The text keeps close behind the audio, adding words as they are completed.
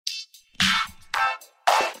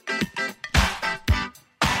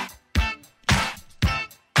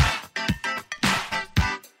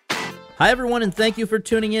Hi, everyone, and thank you for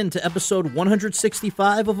tuning in to episode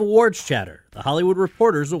 165 of Awards Chatter, the Hollywood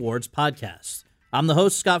Reporters Awards podcast. I'm the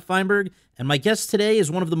host, Scott Feinberg, and my guest today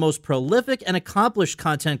is one of the most prolific and accomplished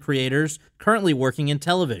content creators currently working in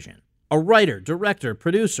television. A writer, director,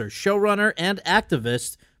 producer, showrunner, and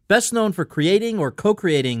activist, best known for creating or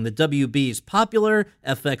co-creating the WB's Popular,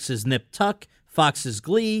 FX's Nip Tuck, Fox's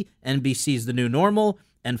Glee, NBC's The New Normal,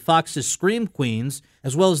 and Fox's Scream Queens,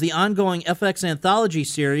 as well as the ongoing FX anthology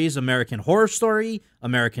series American Horror Story,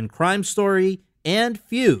 American Crime Story, and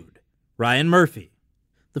Feud, Ryan Murphy.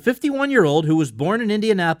 The 51-year-old who was born in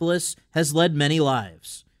Indianapolis has led many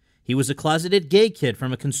lives. He was a closeted gay kid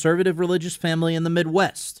from a conservative religious family in the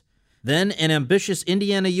Midwest. Then an ambitious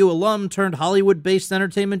Indiana U alum turned Hollywood-based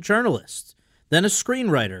entertainment journalist. Then a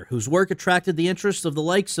screenwriter whose work attracted the interest of the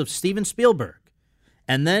likes of Steven Spielberg.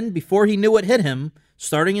 And then, before he knew what hit him,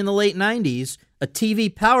 starting in the late 90s, a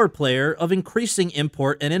TV power player of increasing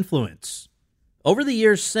import and influence. Over the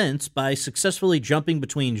years since, by successfully jumping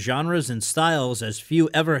between genres and styles as few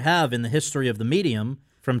ever have in the history of the medium,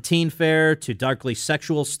 from teen fare to darkly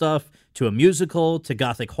sexual stuff, to a musical, to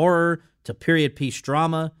gothic horror, to period piece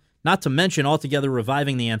drama, not to mention altogether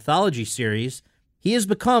reviving the anthology series, he has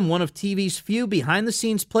become one of TV's few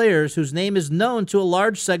behind-the-scenes players whose name is known to a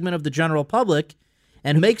large segment of the general public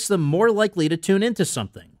and makes them more likely to tune into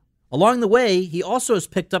something. Along the way, he also has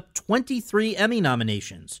picked up 23 Emmy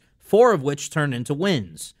nominations, 4 of which turned into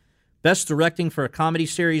wins. Best Directing for a Comedy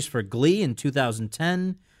Series for Glee in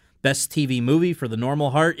 2010, Best TV Movie for The Normal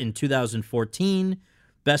Heart in 2014,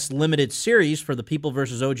 Best Limited Series for The People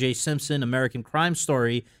vs. O.J. Simpson American Crime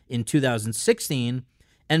Story in 2016,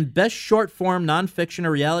 and Best Short-Form Nonfiction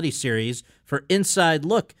or Reality Series for Inside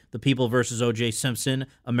Look, The People vs. O.J. Simpson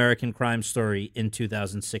American Crime Story in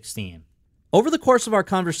 2016. Over the course of our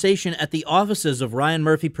conversation at the offices of Ryan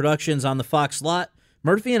Murphy Productions on the Fox lot,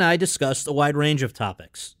 Murphy and I discussed a wide range of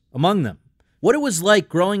topics. Among them, what it was like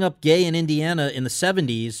growing up gay in Indiana in the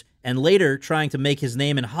 70s and later trying to make his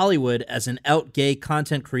name in Hollywood as an out gay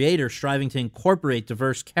content creator striving to incorporate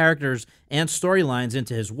diverse characters and storylines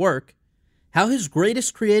into his work, how his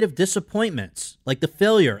greatest creative disappointments, like the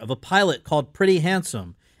failure of a pilot called Pretty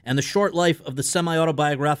Handsome and the short life of the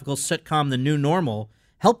semi-autobiographical sitcom The New Normal,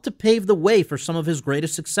 helped to pave the way for some of his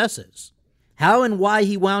greatest successes. How and why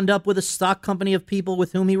he wound up with a stock company of people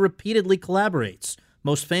with whom he repeatedly collaborates,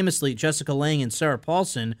 most famously Jessica Lange and Sarah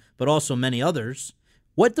Paulson, but also many others.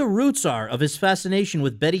 What the roots are of his fascination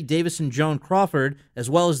with Bette Davis and Joan Crawford, as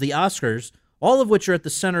well as the Oscars, all of which are at the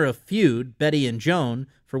center of Feud, Bette and Joan,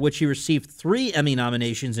 for which he received 3 Emmy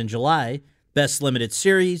nominations in July, Best Limited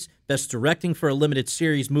Series, Best Directing for a Limited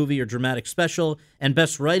Series Movie or Dramatic Special, and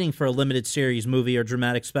Best Writing for a Limited Series Movie or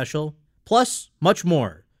Dramatic Special, plus much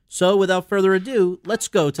more. So without further ado, let's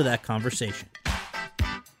go to that conversation.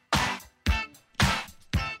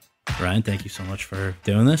 Ryan, thank you so much for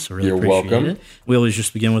doing this. I really You're appreciate welcome. it. We always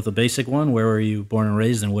just begin with a basic one. Where were you born and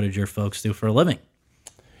raised, and what did your folks do for a living?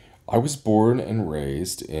 I was born and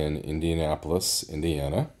raised in Indianapolis,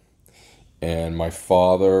 Indiana, and my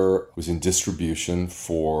father was in distribution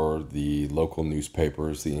for the local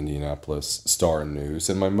newspapers, the Indianapolis Star and News,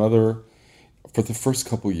 and my mother, for the first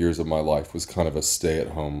couple years of my life, was kind of a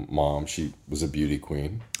stay-at-home mom. She was a beauty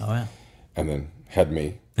queen. Oh, yeah. And then had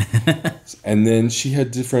me. And then she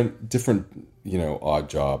had different, odd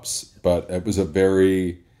jobs, but it was a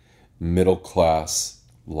very middle-class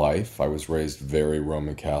life. I was raised very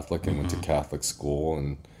Roman Catholic and went to Catholic school,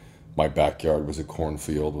 and my backyard was a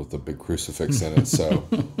cornfield with a big crucifix in it. So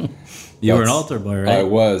You were an altar boy, right? I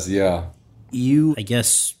was, yeah. You, I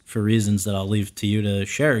guess, for reasons that I'll leave to you to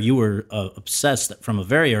share, you were obsessed from a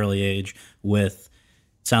very early age with,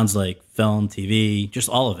 sounds like, film, TV, just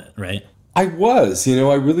all of it, right? I was,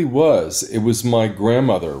 I really was. It was my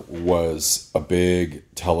grandmother was a big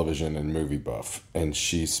television and movie buff, and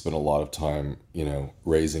she spent a lot of time,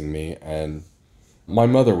 raising me, and my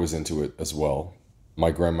mother was into it as well. My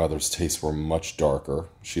grandmother's tastes were much darker.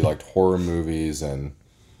 She liked horror movies, and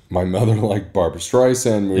my mother liked Barbra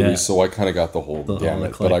Streisand movies, so I kind of got the whole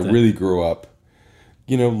gamut. But I really grew up,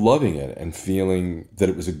 loving it and feeling that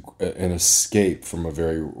it was an escape from a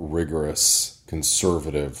very rigorous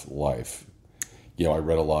conservative life. I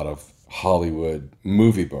read a lot of Hollywood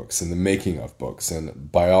movie books and the making of books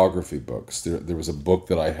and biography books. There was a book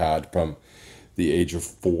that I had from the age of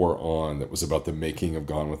 4 on that was about the making of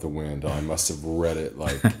Gone with the Wind. I must have read it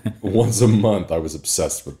like once a month. I was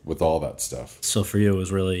obsessed with all that stuff. So for you, it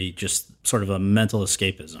was really just sort of a mental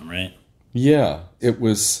escapism, right? Yeah, it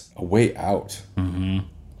was a way out,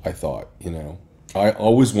 I thought, I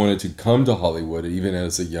always wanted to come to Hollywood, even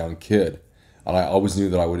as a young kid. And I always knew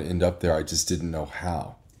that I would end up there. I just didn't know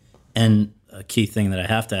how. And a key thing that I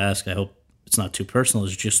have to ask, I hope it's not too personal,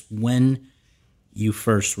 is just when you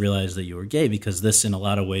first realized that you were gay, because this in a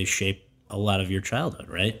lot of ways shaped a lot of your childhood,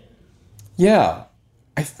 right? Yeah.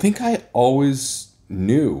 I think I always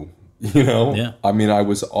knew, Yeah. I mean, I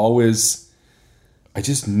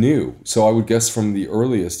just knew. So I would guess from the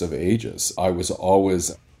earliest of ages, I was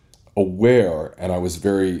always aware, and I was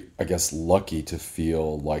very, I guess, lucky to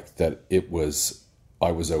feel like that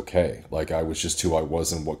I was okay. Like I was just who I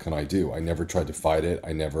was, and what can I do? I never tried to fight it.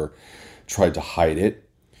 I never tried to hide it.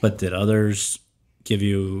 But did others give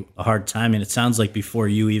you a hard time? And it sounds like before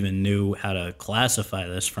you even knew how to classify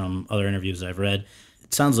this from other interviews I've read,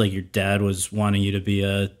 it sounds like your dad was wanting you to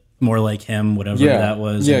be more like him, whatever that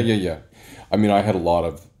was. Yeah. I mean, I had a lot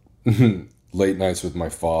of late nights with my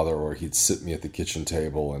father, or he'd sit me at the kitchen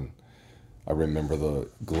table, and I remember the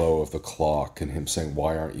glow of the clock and him saying,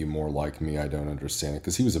 "Why aren't you more like me? I don't understand it."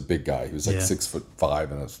 Because he was a big guy. He was like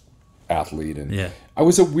 6'5" and an athlete. And I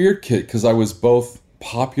was a weird kid because I was both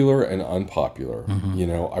popular and unpopular.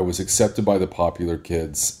 Mm-hmm. I was accepted by the popular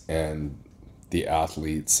kids and the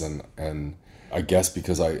athletes, and I guess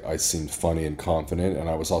because I seemed funny and confident, and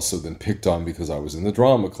I was also then picked on because I was in the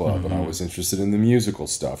drama club and I was interested in the musical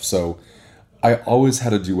stuff. So I always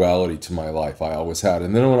had a duality to my life. I always had.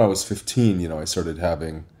 And then when I was 15, I started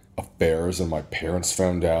having affairs, and my parents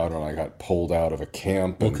found out, and I got pulled out of a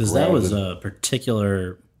camp. Well, because that was a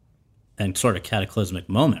particular and sort of cataclysmic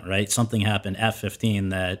moment, right? Something happened at 15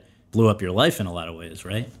 that blew up your life in a lot of ways,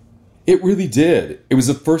 right? It really did. It was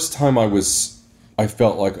the first time I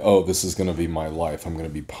felt like, oh, this is going to be my life. I'm going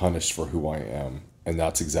to be punished for who I am. And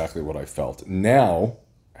that's exactly what I felt. Now,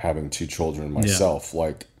 having 2 children myself,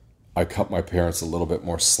 I cut my parents a little bit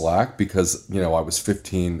more slack because, I was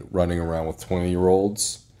 15 running around with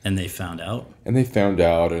 20-year-olds. And they found out? And,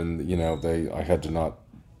 I had to not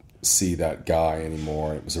see that guy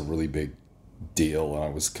anymore. It was a really big deal, and I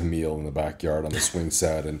was Camille in the backyard on the swing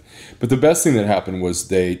set. But the best thing that happened was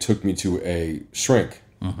they took me to a shrink.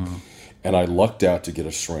 Mm-hmm. And I lucked out to get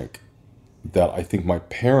a shrink that I think my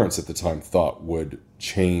parents at the time thought would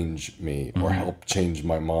change me or help change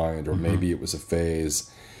my mind, or maybe it was a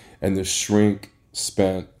phase. And the shrink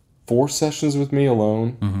spent 4 sessions with me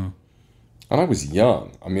alone. Mm-hmm. And I was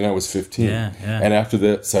young. I mean, I was 15. Yeah. And after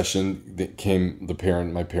that session,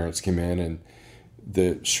 my parents came in, and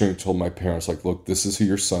the shrink told my parents, like, look, this is who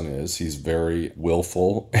your son is. He's very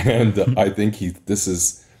willful. And I think this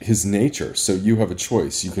is his nature. So you have a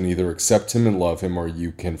choice. You can either accept him and love him, or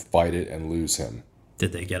you can fight it and lose him.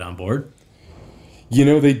 Did they get on board?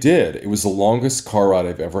 They did. It was the longest car ride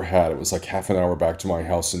I've ever had. It was like half an hour back to my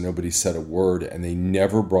house, and nobody said a word, and they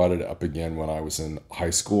never brought it up again when I was in high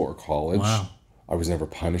school or college. Wow. I was never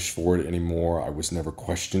punished for it anymore. I was never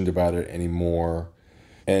questioned about it anymore.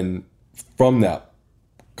 And from that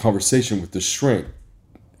conversation with the shrink,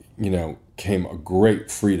 came a great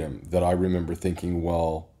freedom that I remember thinking,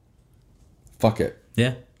 well, fuck it.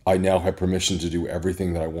 Yeah. I now have permission to do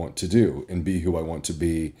everything that I want to do and be who I want to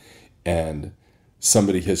be. And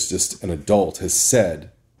an adult has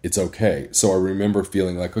said it's okay. So I remember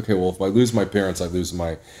feeling like, okay, well, if I lose my parents, I lose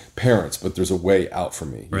my parents, but there's a way out for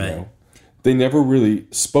me. Right. They never really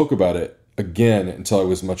spoke about it again until I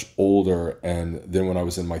was much older. And then when I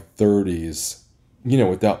was in my 30s,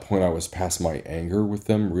 at that point I was past my anger with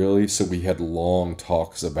them, really. So we had long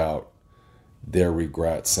talks about their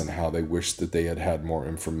regrets and how they wished that they had had more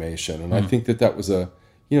information. And I think that was there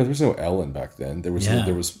was no Ellen back then.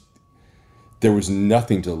 There was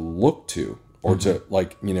nothing to look to or to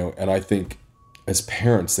and I think as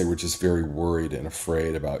parents, they were just very worried and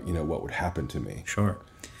afraid about, what would happen to me. Sure.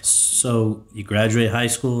 So you graduate high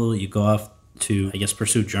school, you go off to, I guess,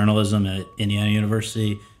 pursue journalism at Indiana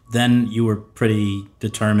University. Then you were pretty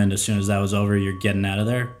determined as soon as that was over, you're getting out of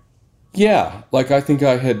there? Yeah. I think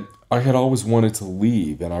I had always wanted to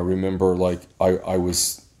leave. And I remember when I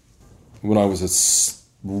was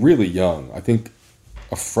really young, I think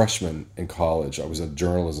a freshman in college, I was a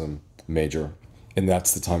journalism major. And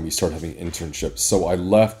that's the time you start having internships. So I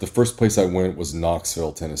left. The first place I went was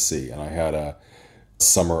Knoxville, Tennessee. And I had a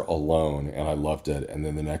summer alone, and I loved it. And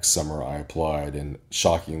then the next summer I applied and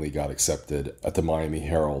shockingly got accepted at the Miami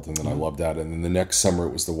Herald. And then I loved that. And then the next summer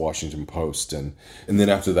it was the Washington Post. And then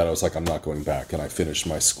after that I was like, I'm not going back. And I finished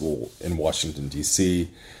my school in Washington, D.C.,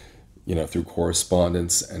 through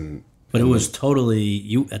correspondence. But it was totally,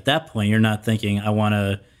 you at that point, you're not thinking, I want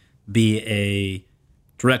to be a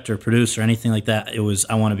director, producer, anything like that. It was,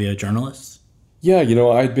 I want to be a journalist. Yeah,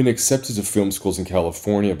 I'd been accepted to film schools in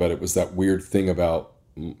California, but it was that weird thing about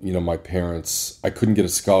my parents, I couldn't get a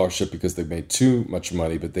scholarship because they made too much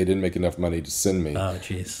money, but they didn't make enough money to send me. Oh,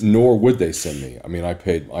 jeez. Nor would they send me. I mean,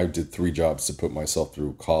 I did 3 jobs to put myself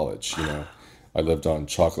through college, I lived on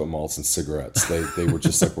chocolate malts and cigarettes. They were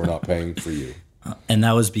just like, we're not paying for you. And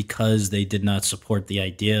that was because they did not support the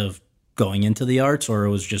idea of going into the arts, or it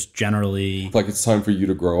was just generally... Like, it's time for you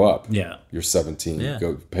to grow up. Yeah. You're 17. Yeah.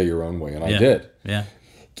 Go pay your own way. And I did. Yeah.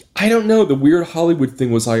 I don't know. The weird Hollywood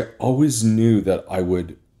thing was I always knew that I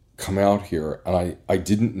would come out here, and I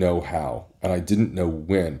didn't know how, and I didn't know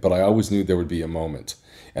when, but I always knew there would be a moment.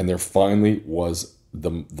 And there finally was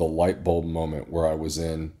the light bulb moment where I was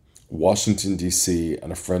in Washington, D.C.,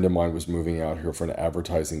 and a friend of mine was moving out here for an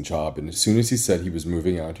advertising job. And as soon as he said he was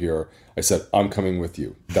moving out here, I said, I'm coming with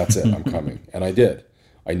you. That's it. I'm coming. And I did.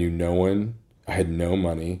 I knew no one. I had no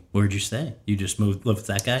money. Where'd you stay? You just lived with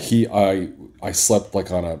that guy? I slept like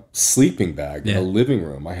on a sleeping bag in a living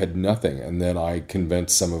room. I had nothing. And then I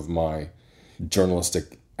convinced some of my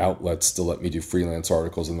journalistic outlets to let me do freelance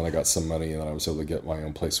articles. And then I got some money, and then I was able to get my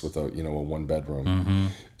own place with a 1-bedroom. Mm-hmm.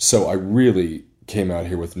 So I really came out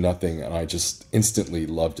here with nothing, and I just instantly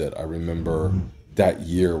loved it. I remember that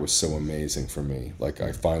year was so amazing for me. Like,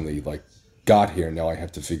 I finally got here. Now I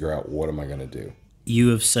have to figure out, what am I going to do? You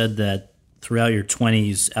have said that throughout your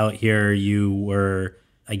 20s out here, you were,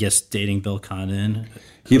 I guess, dating Bill Condon.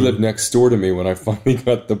 He lived next door to me when I finally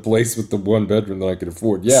got the place with the 1-bedroom that I could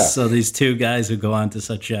afford. Yeah. So these 2 guys who go on to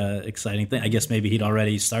such a exciting thing, I guess maybe he'd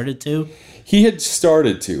already started to? He had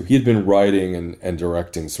started to. He had been writing and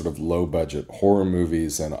directing sort of low-budget horror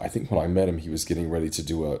movies. And I think when I met him, he was getting ready to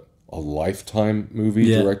do a Lifetime movie,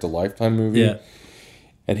 direct a Lifetime movie. Yeah.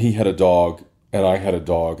 And he had a dog, and I had a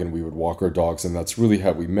dog, and we would walk our dogs, and that's really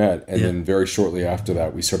how we met. And then very shortly after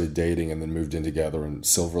that, we started dating and then moved in together in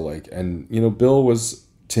Silver Lake. And, Bill was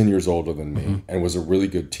 10 years older than me and was a really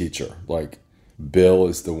good teacher. Like, Bill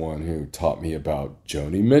is the one who taught me about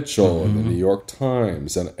Joni Mitchell and the New York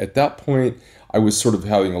Times. And at that point, I was sort of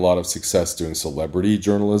having a lot of success doing celebrity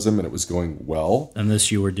journalism, and it was going well. And this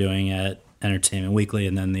you were doing at Entertainment Weekly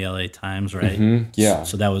and then the LA Times, right? Mm-hmm. Yeah.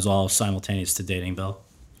 So that was all simultaneous to dating Bill?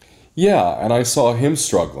 Yeah, and I saw him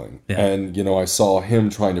struggling. Yeah. And, I saw him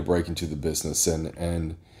trying to break into the business.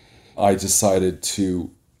 And I decided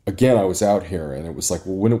to, again, I was out here, and it was like,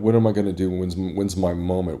 well, what am I going to do? When's my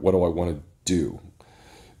moment? What do I want to do?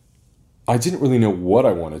 I didn't really know what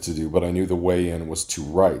I wanted to do, but I knew the way in was to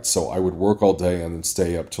write. So I would work all day and then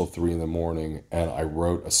stay up till 3 a.m, and I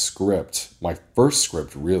wrote a script, my first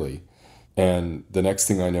script, really. And the next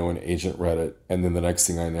thing I know, an agent read it, and then the next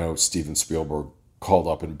thing I know, Steven Spielberg called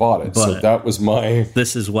up and bought it. That was my...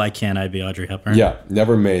 This is Why Can't I Be Audrey Hepburn? Yeah,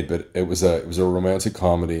 never made, but it was a romantic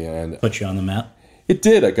comedy, and... Put you on the map? It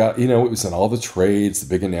did. I got, it was in all the trades, the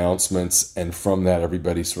big announcements, and from that,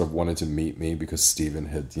 everybody sort of wanted to meet me because Steven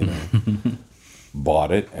had,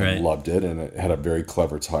 bought it and loved it, and it had a very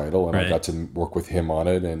clever title, and I got to work with him on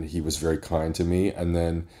it, and he was very kind to me. And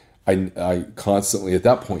then I constantly, at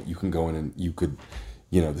that point, you can go in and you could...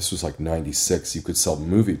 this was like 96. You could sell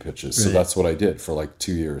movie pitches. So that's what I did for like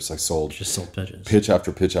 2 years. I sold pitches. Pitch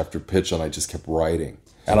after pitch after pitch, and I just kept writing.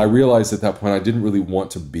 And I realized at that point I didn't really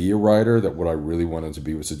want to be a writer, that what I really wanted to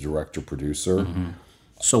be was a director-producer. Mm-hmm.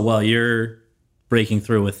 So while you're breaking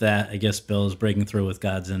through with that, I guess Bill is breaking through with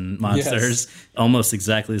Gods and Monsters, almost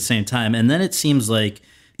exactly the same time. And then it seems like,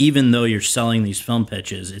 even though you're selling these film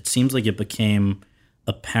pitches, it seems like it became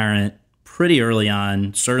apparent pretty early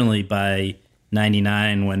on, certainly by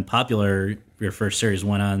 99, when Popular, your first series,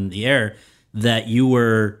 went on the air, that you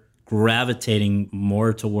were gravitating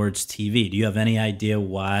more towards TV. Do you have any idea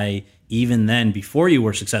why, even then, before you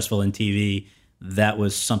were successful in TV, that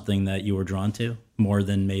was something that you were drawn to more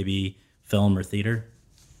than maybe film or theater?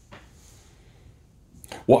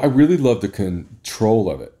 Well, I really loved the control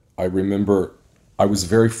of it. I remember I was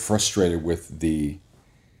very frustrated with the...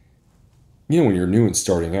 when you're new and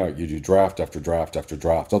starting out, you do draft after draft after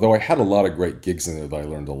draft. Although I had a lot of great gigs in there that I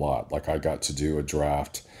learned a lot. Like, I got to do a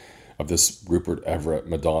draft of this Rupert Everett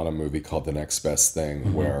Madonna movie called The Next Best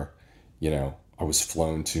Thing, where, I was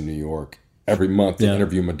flown to New York every month to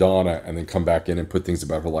interview Madonna and then come back in and put things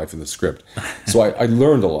about her life in the script. So I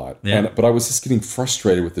learned a lot. But I was just getting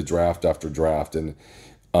frustrated with the draft after draft. And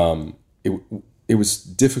it was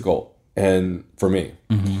difficult. And for me,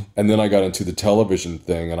 and then I got into the television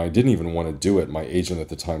thing, and I didn't even want to do it. My agent at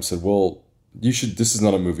the time said, well, this is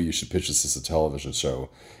not a movie, you should pitch this as a television show.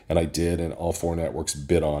 And I did, and all 4 networks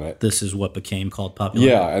bid on it. This is what became called Popular?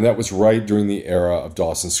 Yeah, and that was right during the era of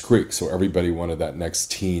Dawson's Creek, so everybody wanted that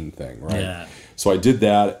next teen thing, right? Yeah. So I did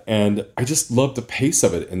that, and I just loved the pace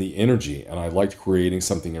of it and the energy, and I liked creating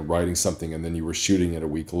something and writing something, and then you were shooting it a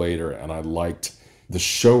week later, and I liked the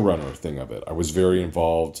showrunner thing of it. I was very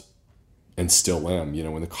involved and still am, you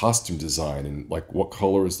know, in the costume design and like what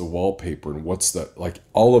color is the wallpaper and what's the, like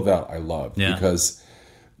all of that I loved because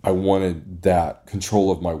I wanted that control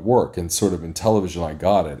of my work, and sort of in television I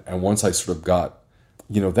got it. And once I sort of got,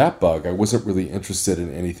 you know, that bug, I wasn't really interested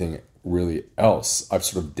in anything really else. I've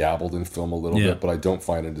sort of dabbled in film a little bit, but I don't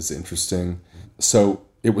find it as interesting. So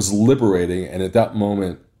it was liberating. And at that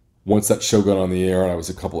moment, once that show got on the air and I was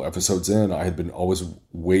a couple episodes in, I had been always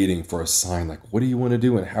waiting for a sign like, what do you want to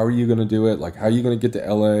do and how are you going to do it? Like, how are you going to get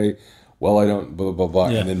to LA? Well, I don't, blah, blah, blah.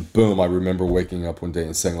 And then boom, I remember waking up one day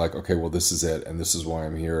and saying like, okay, well, this is it. And this is why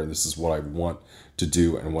I'm here. And this is what I want to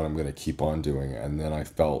do and what I'm going to keep on doing. And then I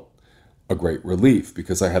felt a great relief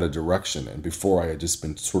because I had a direction. And before I had just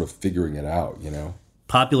been sort of figuring it out, you know.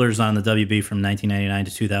 Popular's on the WB from 1999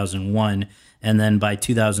 to 2001. And then by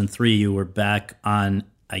 2003, you were back on,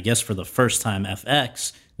 I guess for the first time,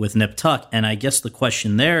 FX with Nip Tuck. And I guess the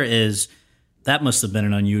question there is, that must have been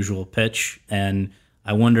an unusual pitch. And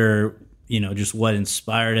I wonder, you know, just what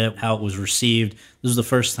inspired it, how it was received. This is the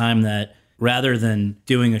first time that rather than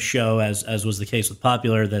doing a show, as was the case with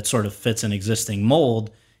Popular, that sort of fits an existing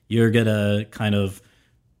mold, you're going to kind of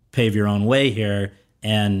pave your own way here.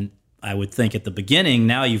 And I would think at the beginning,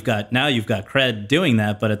 now you've got cred doing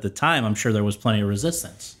that. But at the time, I'm sure there was plenty of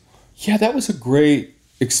resistance. Yeah, that was a great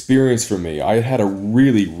experience for me. I had a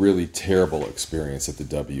really, really terrible experience at the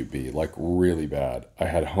WB, like really bad. I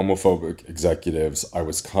had homophobic executives. I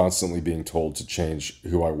was constantly being told to change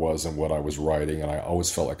who I was and what I was writing. And I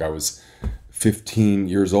always felt like I was 15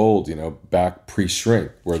 years old, you know, back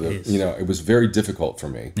pre-shrink, where you know, it was very difficult for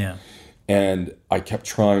me. Yeah. And I kept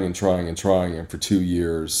trying and trying and trying. And for 2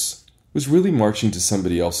 years, was really marching to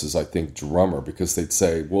somebody else's, I think, drummer, because they'd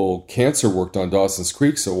say, well, Cancer worked on Dawson's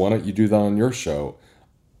Creek, so why don't you do that on your show?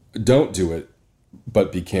 Don't do it,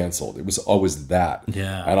 but be canceled. It was always that.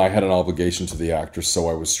 Yeah. And I had an obligation to the actors, so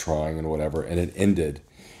I was trying and whatever. And it ended.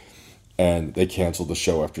 And they canceled the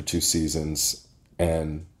show after 2 seasons.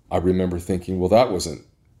 And I remember thinking, well, that wasn't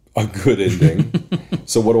a good ending.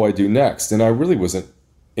 So what do I do next? And I really wasn't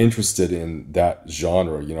interested in that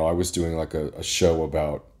genre. You know, I was doing like a show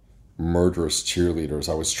about murderous cheerleaders.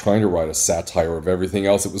 I was trying to write a satire of everything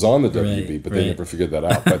else that was on the WB, but they never figured that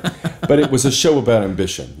out. But it was a show about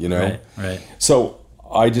ambition, you know? Right. So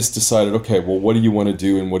I just decided, okay, well, what do you want to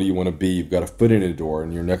do and what do you want to be? You've got a foot in the door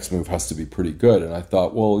and your next move has to be pretty good. And I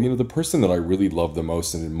thought, well, you know, the person that I really love the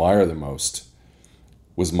most and admire the most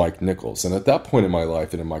was Mike Nichols. And at that point in my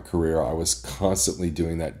life and in my career, I was constantly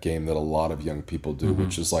doing that game that a lot of young people do,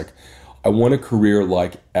 which is like, I want a career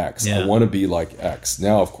like X. I want to be like X.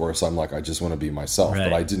 Now, of course, I'm like, I just want to be myself.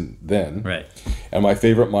 But I didn't then. Right. And my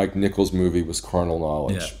favorite Mike Nichols movie was Carnal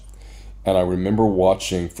Knowledge. Yeah. And I remember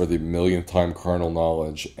watching for the millionth time Carnal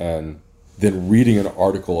Knowledge and then reading an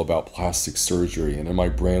article about plastic surgery. And in my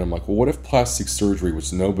brain, I'm like, well, what if plastic surgery,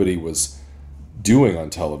 which nobody was doing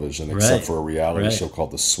on television except for a reality show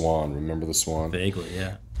called The Swan. Remember The Swan? Vaguely,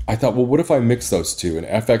 yeah. I thought, well, what if I mix those two? And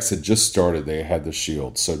FX had just started. They had The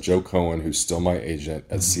Shield. So Joe Cohen, who's still my agent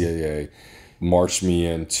at CAA, marched me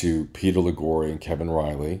into Peter Liguori and Kevin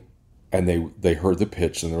Riley. And they heard the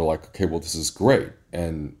pitch and they're like, okay, well, this is great.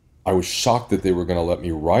 And I was shocked that they were going to let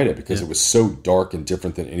me write it because it was so dark and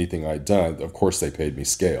different than anything I'd done. Of course, they paid me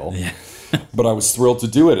scale. Yeah. But I was thrilled to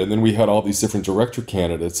do it. And then we had all these different director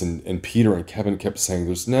candidates. And Peter and Kevin kept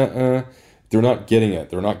saying, they're not getting it.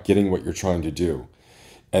 They're not getting what you're trying to do.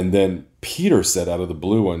 And then Peter said out of the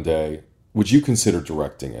blue one day, would you consider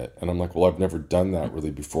directing it? And I'm like, well, I've never done that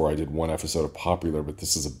really before. I did one episode of Popular, but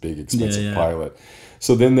this is a big, expensive pilot.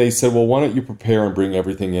 So then they said, well, why don't you prepare and bring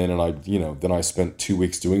everything in? And then I spent 2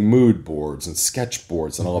 weeks doing mood boards and sketch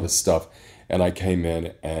boards and all this stuff. And I came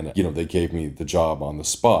in and, they gave me the job on the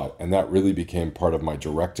spot. And that really became part of my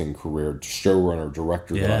directing career, showrunner,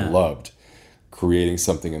 director that I loved, creating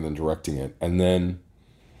something and then directing it. And then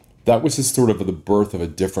that was just sort of the birth of a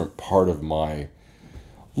different part of my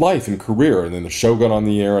life and career. And then the show got on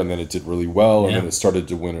the air and then it did really well. And then it started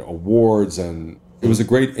to win awards. And it was a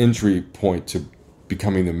great entry point to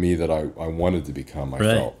becoming the me that I wanted to become, I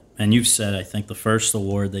felt. And you've said, I think the first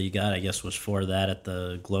award that you got, I guess, was for that at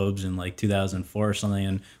the Globes in like 2004 or something.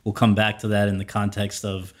 And we'll come back to that in the context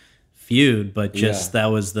of Feud. But just that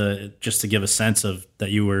was just to give a sense of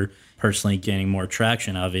that you were personally gaining more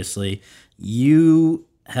traction, obviously. You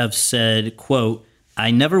have said, quote,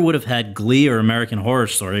 I never would have had Glee or American Horror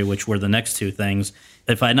Story, which were the next two things,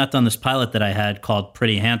 if I had not done this pilot that I had called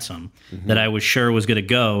Pretty Handsome, that I was sure was going to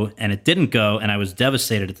go, and it didn't go, and I was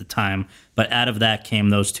devastated at the time, but out of that came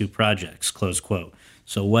those two projects, close quote.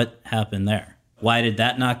 So what happened there? Why did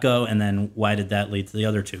that not go, and then why did that lead to the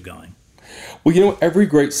other two going? Well, every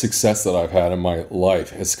great success that I've had in my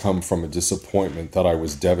life has come from a disappointment that I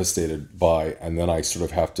was devastated by, and then I sort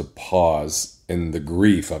of have to pause in the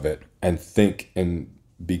grief of it and think and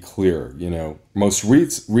be clear. Most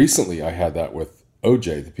recently I had that with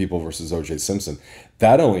OJ, The People versus OJ Simpson.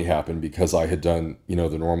 That only happened because I had done, the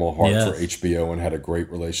Normal Heart for HBO and had a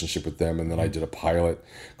great relationship with them. And then I did a pilot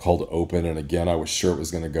called Open. And again, I was sure it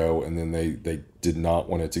was going to go. And then they did not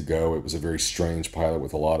want it to go. It was a very strange pilot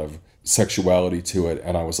with a lot of sexuality to it.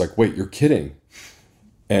 And I was like, wait, you're kidding.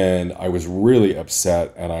 And I was really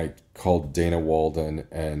upset. And I called Dana Walden,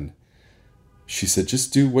 and she said,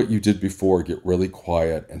 just do what you did before, get really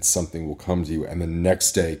quiet, and something will come to you. And the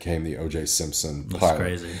next day came the O.J. Simpson pilot. That's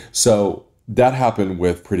crazy. So that happened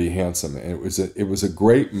with Pretty Handsome. And it was a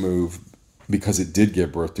great move because it did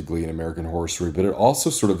give birth to Glee and American Horror Story, but it also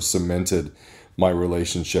sort of cemented my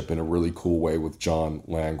relationship in a really cool way with John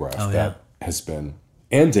Landgraf. That has been,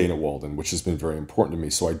 and Dana Walden, which has been very important to me.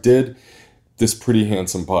 So I did this Pretty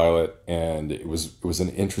Handsome pilot, and it was an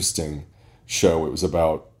interesting show. It was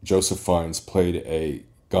about Joseph Fiennes played a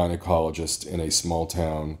gynecologist in a small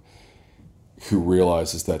town who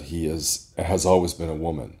realizes that he has always been a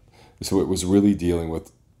woman. So it was really dealing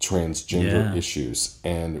with transgender issues.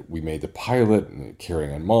 And we made the pilot, and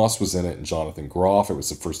Carrie-Anne Moss was in it, and Jonathan Groff. It was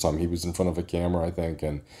the first time he was in front of a camera, I think.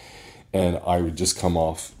 And I would just come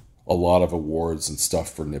off a lot of awards and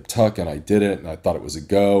stuff for Nip Tuck, and I did it, and I thought it was a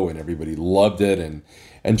go, and everybody loved it.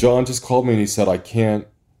 And John just called me and he said, I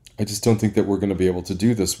just don't think that we're going to be able to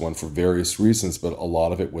do this one for various reasons, but a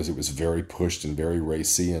lot of it was very pushed and very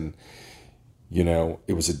racy, and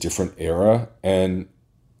it was a different era, and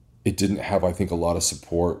it didn't have, I think, a lot of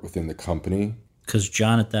support within the company. Because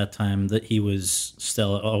John at that time, that he was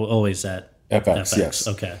still always at FX. Yes.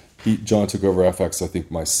 Okay. John took over FX, I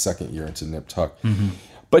think, my second year into Nip Tuck. Mm-hmm.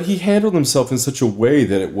 But he handled himself in such a way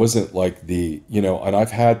that it wasn't like and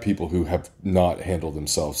I've had people who have not handled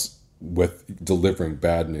themselves with delivering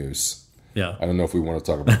bad news. Yeah. I don't know if we want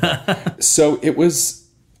to talk about that. So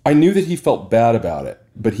I knew that he felt bad about it,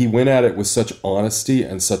 but he went at it with such honesty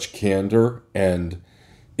and such candor, and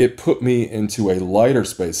it put me into a lighter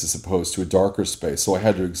space as opposed to a darker space. So I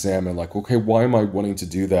had to examine, okay, why am I wanting to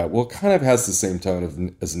do that? Well, it kind of has the same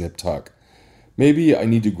tone as Nip Tuck. Maybe I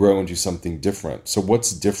need to grow and do something different. So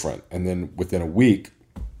what's different? And then within a week,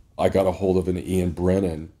 I got a hold of an Ian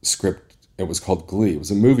Brennan script. It was called Glee. It was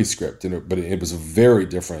a movie script, but it was very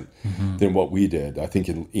different than what we did. I think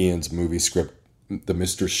in Ian's movie script, the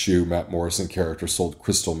Mr. Shoe, Matt Morrison character sold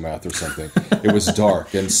crystal meth or something. It was dark.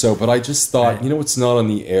 But I just thought, what's not on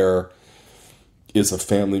the air is a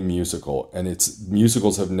family musical, and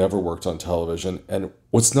musicals have never worked on television. And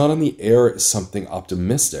what's not on the air is something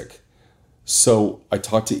optimistic. So I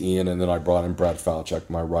talked to Ian, and then I brought in Brad Falchuk,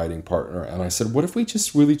 my writing partner, and I said, what if we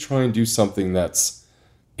just really try and do something that's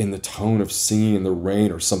in the tone of Singing in the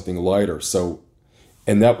Rain or something lighter?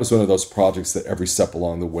 And that was one of those projects that every step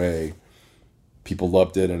along the way, people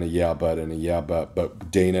loved it, and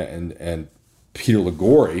but Dana and Peter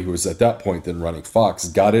Liguori, who was at that point then running Fox,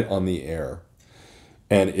 got it on the air.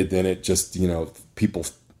 And then it just, people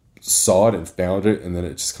saw it and found it, and then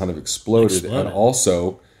it just kind of exploded. And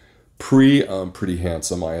also, Pretty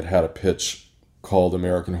Handsome, I had a pitch called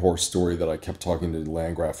American Horror Story that I kept talking to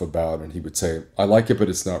Landgraf about, and he would say, I like it, but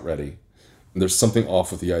it's not ready. And there's something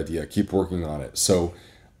off with the idea. Keep working on it. So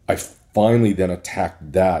I finally then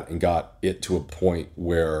attacked that and got it to a point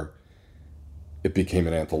where it became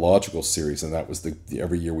an anthological series, and that was the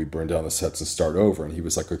every year we burn down the sets and start over. And he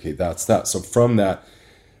was like, okay, that's that. So from that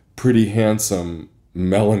Pretty Handsome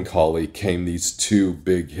melancholy came these two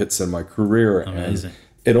big hits in my career. Amazing.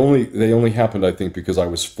 And they only happened, I think, because I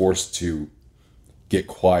was forced to get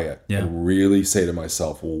quiet and really say to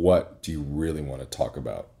myself, well, what do you really want to talk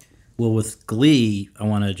about? Well, with Glee, I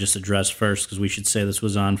want to just address first, because we should say this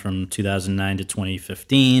was on from 2009 to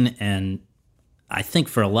 2015, and I think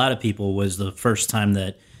for a lot of people was the first time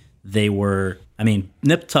that they were,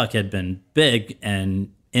 Nip Tuck had been big,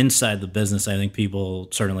 and inside the business, I think people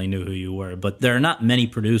certainly knew who you were, but there are not many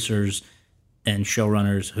producers and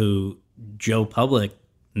showrunners who Joe Public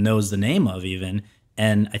knows the name of even,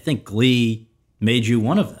 and I think Glee made you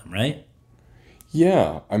one of them, right?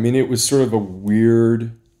 Yeah. It was sort of a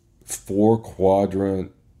weird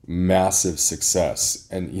 4-quadrant massive success.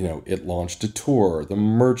 And, it launched a tour, the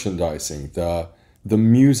merchandising, the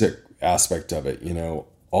music aspect of it,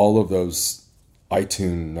 all of those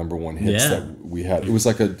iTunes #1 hits that we had. It was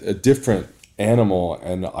like a different animal,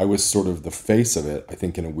 and I was sort of the face of it, I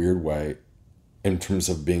think, in a weird way, in terms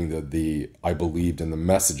of being the I believed in the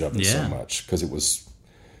message of it so much, because it was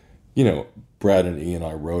you know, Brad and E and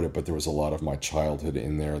I wrote it, but there was a lot of my childhood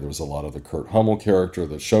in there. There was a lot of the Kurt Hummel character,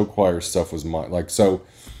 the show choir stuff was my, like, so.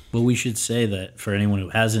 Well, we should say that for anyone who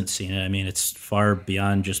hasn't seen it, I mean, it's far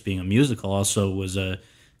beyond just being a musical. Also was a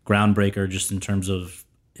groundbreaker just in terms of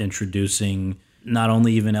introducing not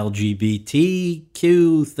only even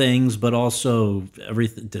LGBTQ things, but also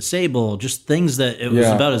everything disabled, just things that it was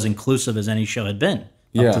about as inclusive as any show had been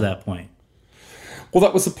up to that point. Well,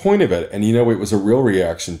 that was the point of it. And, you know, it was a real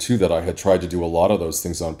reaction, too, that I had tried to do a lot of those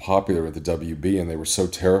things on Popular at the WB, and they were so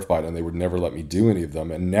terrified, and they would never let me do any of them.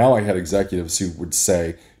 And now I had executives who would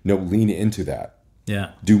say, no, lean into that.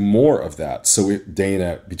 Yeah. Do more of that. So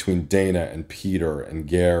between Dana and Peter and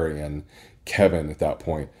Gary and Kevin at that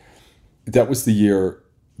point, that was the year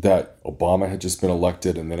that Obama had just been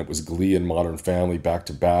elected, and then it was Glee and Modern Family back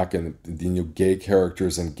to back, and gay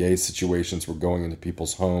characters and gay situations were going into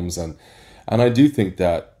people's homes. And I do think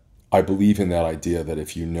that I believe in that idea that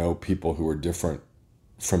if you know people who are different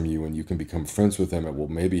from you and you can become friends with them, it will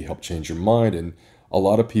maybe help change your mind. And a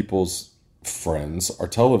lot of people's friends are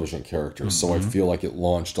television characters. So I feel like it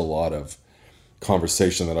launched a lot of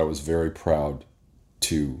conversation that I was very proud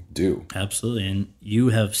to do. Absolutely. And you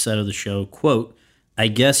have said of the show, quote, I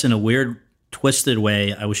guess in a weird, twisted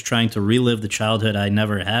way, I was trying to relive the childhood I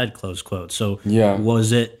never had, close quote. So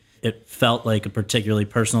was it felt like a particularly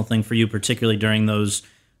personal thing for you, particularly during those,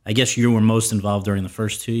 I guess you were most involved during the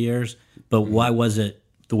first 2 years, but why was it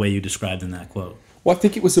the way you described in that quote? Well, I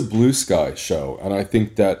think it was a blue sky show. And I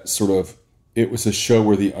think that sort of, it was a show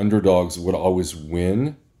where the underdogs would always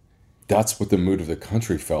win. That's what the mood of the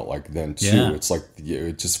country felt like then, too. Yeah. It's like,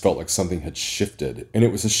 it just felt like something had shifted. And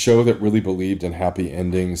it was a show that really believed in happy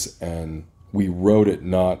endings, and we wrote it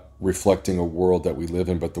not reflecting a world that we live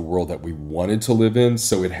in, but the world that we wanted to live in.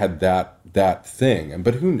 So it had that thing. And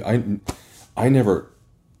but I never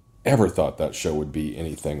ever thought that show would be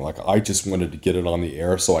anything. Like, I just wanted to get it on the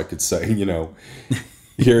air so I could say, you know,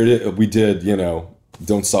 here it is. We did, you know,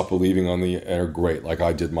 Don't Stop Believing on the air. Great. Like,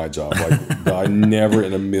 I did my job. Like, I never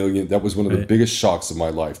in a million. That was one of the biggest shocks of my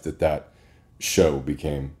life, that show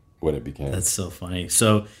became what it became. That's so funny.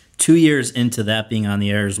 So 2 years into that being on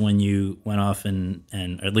the air is when you went off and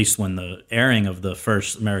at least when the airing of the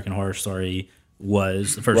first American Horror Story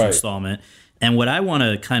was the first installment. And what I want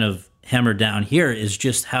to kind of hammer down here is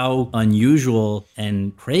just how unusual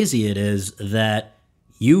and crazy it is that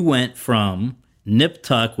you went from Nip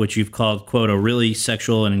Tuck, which you've called, quote, a really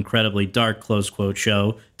sexual and incredibly dark, close quote,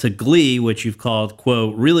 show, to Glee, which you've called,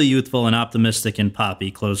 quote, really youthful and optimistic and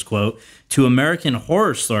poppy, close quote, to American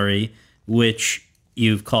Horror Story, which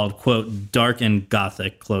you've called, quote, dark and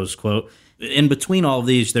gothic, close quote. In between all of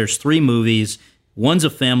these, there's 3 movies. One's a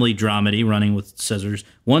family dramedy, Running with Scissors.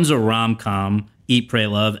 One's a rom-com, Eat, Pray,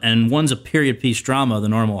 Love. And one's a period piece drama, The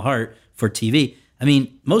Normal Heart, for TV. I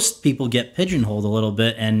mean, most people get pigeonholed a little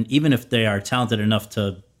bit, and even if they are talented enough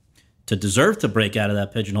to deserve to break out of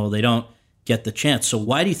that pigeonhole, they don't get the chance. So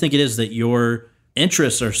why do you think it is that your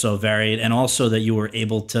interests are so varied, and also that you were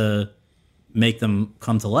able to make them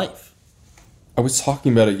come to life? I was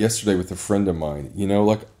talking about it yesterday with a friend of mine. You know,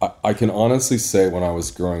 like, I can honestly say when I was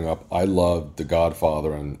growing up, I loved The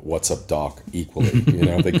Godfather and What's Up, Doc equally. You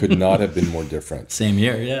know, they could not have been more different. Same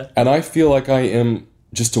year, yeah. And I feel like I am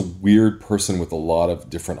just a weird person with a lot of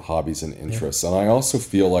different hobbies and interests. Yeah. And I also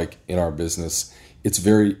feel like in our business, it's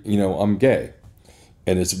very, you know, I'm gay.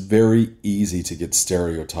 And it's very easy to get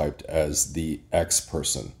stereotyped as the X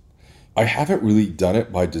person. I haven't really done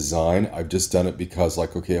it by design. I've just done it because,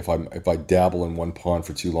 like, okay, if I dabble in one pond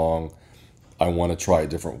for too long, I want to try a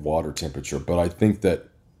different water temperature. But I think that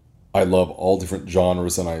I love all different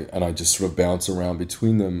genres, and I just sort of bounce around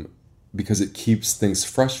between them because it keeps things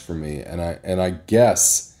fresh for me. And I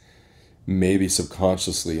guess maybe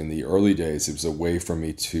subconsciously in the early days, it was a way for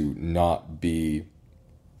me to not be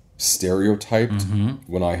stereotyped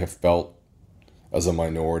when I have felt as a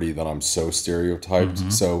minority that I'm so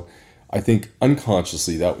stereotyped. So I think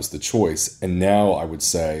unconsciously that was the choice. And now I would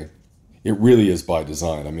say it really is by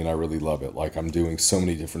design. I mean, I really love it. Like, I'm doing so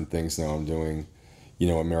many different things now. I'm doing, you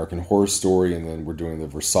know, American Horror Story, and then we're doing the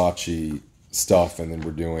Versace stuff, and then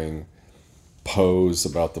we're doing Pose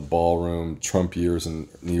about the ballroom Trump years in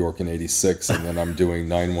New York in '86, and then I'm doing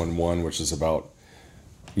 911, which is about,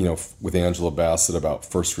 you know, with Angela Bassett, about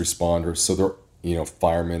first responders. So they're, you know,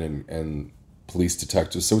 firemen and police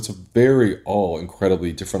detectives. So it's a very all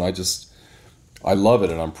incredibly different. I love it,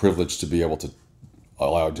 and I'm privileged to be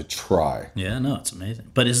allowed to try. Yeah, no, it's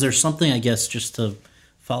amazing. But is there something, I guess, just to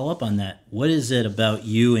follow up on that, what is it about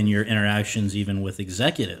you and your interactions even with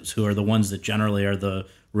executives, who are the ones that generally are the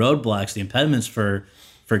roadblocks, the impediments for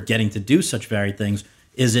getting to do such varied things?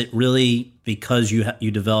 Is it really because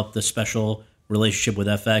you developed the special relationship with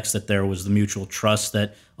FX that there was the mutual trust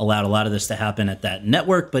that allowed a lot of this to happen at that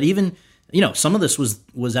network? But even, some of this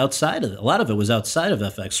was outside of it. A lot of it was outside of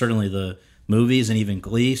FX, certainly the movies and even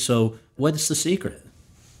Glee. So what's the secret?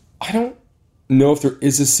 I don't know if there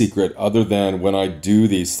is a secret other than when I do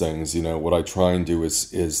these things, what I try and do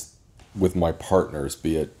is with my partners,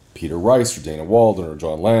 be it Peter Rice or Dana Walden or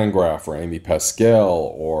John Landgraf or Amy Pascal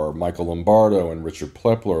or Michael Lombardo and Richard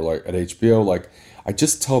Plepler like at HBO, I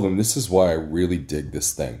just tell them this is why I really dig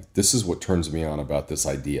this thing. This is what turns me on about this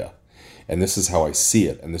idea. And this is how I see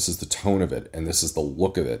it. And this is the tone of it. And this is the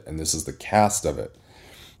look of it. And this is the cast of it.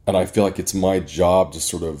 And I feel like it's my job to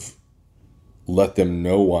sort of let them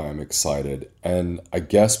know why I'm excited. And I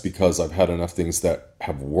guess because I've had enough things that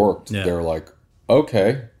have worked, they're like,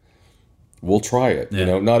 okay, we'll try it.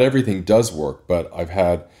 Yeah. Not everything does work, but I've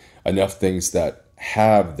had enough things that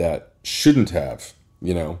shouldn't have.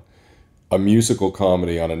 A musical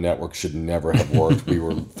comedy on a network should never have worked. We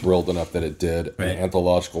were thrilled enough that it did. Right. An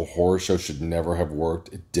anthological horror show should never have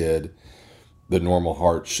worked. It did. The Normal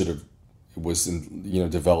Heart was in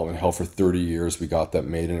development hell for 30 years. We got that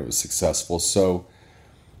made and it was successful. So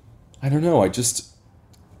I don't know.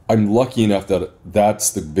 I'm lucky enough that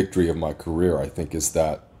that's the victory of my career, I think, is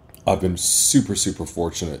that I've been super, super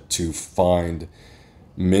fortunate to find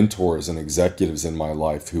mentors and executives in my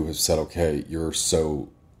life who have said, okay, you're so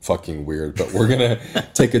fucking weird, but we're going to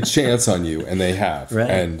take a chance on you. And they have. Right.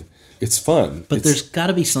 And it's fun. But there's got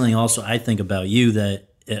to be something also, I think, about you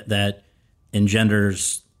that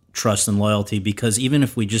engenders trust and loyalty, because even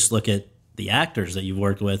if we just look at the actors that you've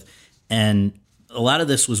worked with, and a lot of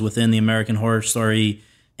this was within the American Horror Story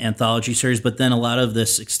anthology series, but then a lot of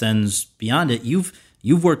this extends beyond it.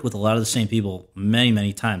 You've worked with a lot of the same people many,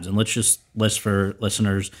 many times. And let's just list for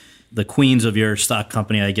listeners, the queens of your stock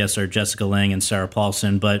company, I guess, are Jessica Lange and Sarah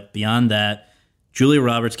Paulson. But beyond that, Julia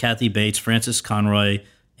Roberts, Kathy Bates, Frances Conroy,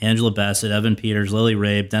 Angela Bassett, Evan Peters, Lily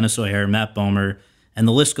Rabe, Dennis O'Hare, Matt Bomer, and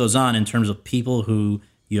the list goes on in terms of people who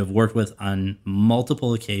you have worked with on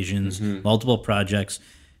multiple occasions, multiple projects.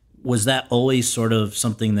 Was that always sort of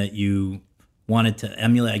something that you wanted to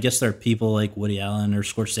emulate? I guess there are people like Woody Allen or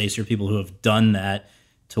Scorsese or people who have done that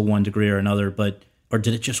to one degree or another, or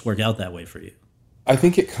did it just work out that way for you? I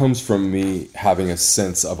think it comes from me having a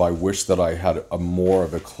sense of I wish that I had a more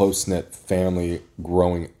of a close-knit family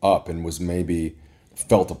growing up and was maybe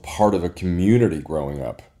felt a part of a community growing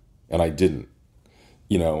up, and I didn't.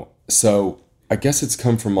 So I guess it's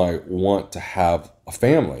come from my want to have a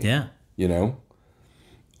family. Yeah.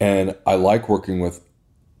 And I like working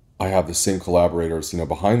I have the same collaborators,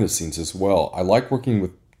 behind the scenes as well. I like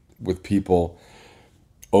working with people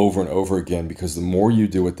over and over again, because the more you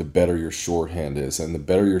do it, the better your shorthand is. And the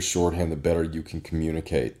better your shorthand, the better you can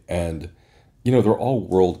communicate. And, they're all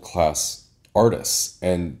world-class artists.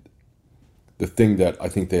 And the thing that I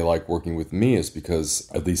think they like working with me is because,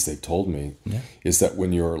 at least they've told me, is that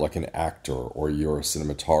when you're like an actor or you're a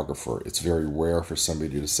cinematographer, it's very rare for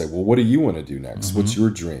somebody to say, well, what do you want to do next? What's your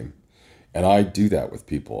dream? And I do that with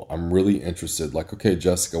people. I'm really interested. Like, okay,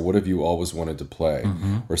 Jessica, what have you always wanted to play?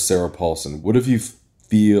 Or Sarah Paulson, what have you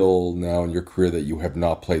feel now in your career that you have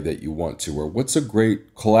not played that you want to? Or what's a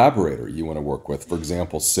great collaborator you want to work with? For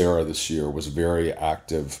example, Sarah this year was very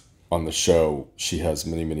active on the show. She has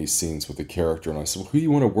many, many scenes with the character. And I said, well, who do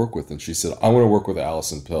you want to work with? And she said, I want to work with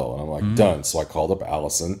Allison Pill. And I'm like, done. So I called up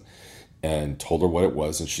Allison and told her what it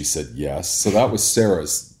was. And she said yes. So that was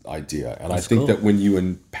Sarah's idea. And I think that when you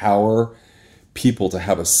empower people to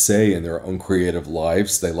have a say in their own creative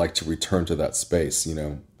lives, they like to return to that space,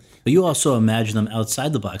 But you also imagine them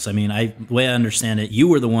outside the box. I mean, the way I understand it, you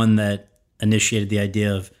were the one that initiated the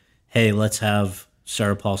idea of, hey, let's have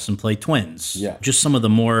Sarah Paulson play twins. Yeah. Just some of the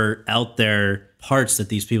more out there parts that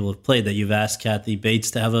these people have played, that you've asked Kathy Bates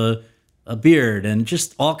to have a beard, and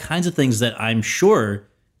just all kinds of things that I'm sure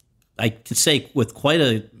I can say with quite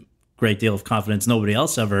a great deal of confidence nobody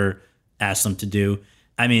else ever asked them to do.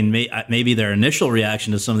 I mean, maybe their initial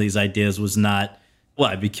reaction to some of these ideas was not, well,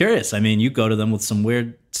 I'd be curious. I mean, you go to them with some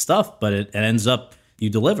weird stuff, but it ends up you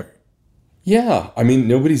deliver. Yeah. I mean,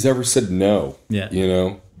 nobody's ever said no.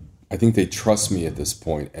 Yeah. I think they trust me at this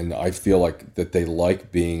point, and I feel like that they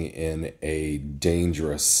like being in a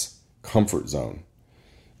dangerous comfort zone.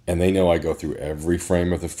 And they know I go through every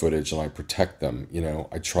frame of the footage and I protect them.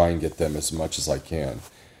 I try and get them as much as I can.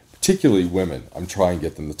 Particularly women. I'm trying to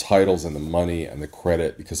get them the titles and the money and the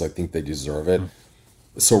credit because I think they deserve it.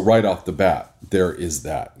 So right off the bat, there is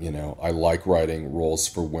that, I like writing roles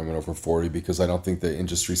for women over 40 because I don't think the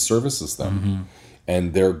industry services them.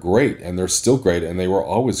 And they're great, and they're still great, and they were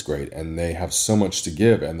always great, and they have so much to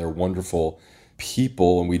give, and they're wonderful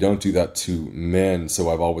people, and we don't do that to men. So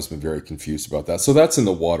I've always been very confused about that. So that's in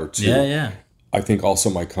the water too. Yeah. I think also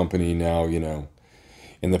my company now,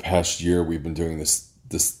 in the past year, we've been doing this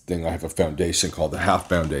thing. I have a foundation called the Half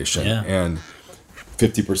Foundation, and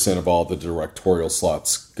 50% of all the directorial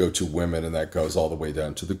slots go to women, and that goes all the way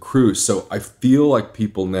down to the crew. So I feel like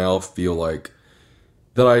people now feel like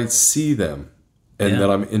that I see them and that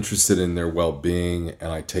I'm interested in their well-being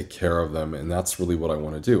and I take care of them. And that's really what I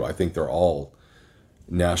want to do. I think they're all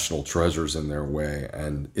national treasures in their way.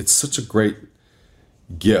 And it's such a great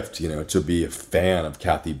gift, to be a fan of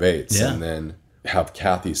Kathy Bates and then have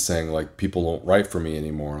Kathy saying, like, people don't write for me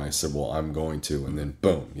anymore. And I said, well, I'm going to. And then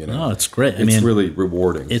boom, No, it's great. It's really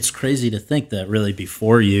rewarding. It's crazy to think that really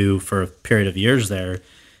before you, for a period of years there,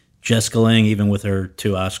 Jessica Lange, even with her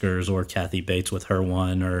 2 Oscars, or Kathy Bates with her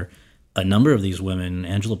 1, or a number of these women,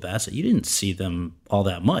 Angela Bassett, you didn't see them all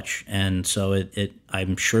that much. And so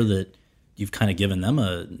I'm sure that you've kind of given them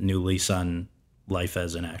a new lease on life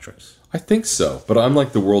as an actress. I think so, but I'm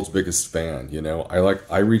like the world's biggest fan,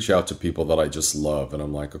 I reach out to people that I just love, and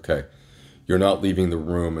I'm like, okay, you're not leaving the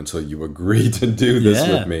room until you agree to do this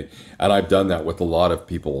with me. And I've done that with a lot of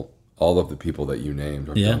people, all of the people that you named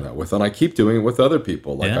I've done that with, and I keep doing it with other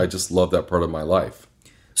people. I just love that part of my life.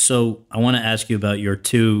 So I want to ask you about your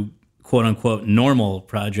 2 quote-unquote normal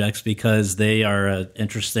projects, because they are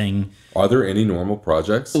interesting. Are there any normal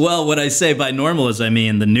projects? Well, what I say by normal is I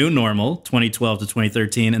mean the new normal, 2012 to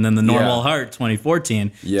 2013, and then the normal heart,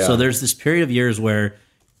 2014. Yeah. So there's this period of years where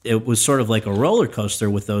it was sort of like a roller coaster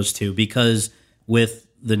with those 2, because with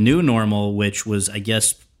the new normal, which was, I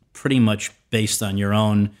guess, pretty much based on your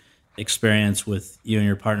own experience with you and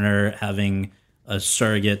your partner having a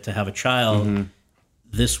surrogate to have a child,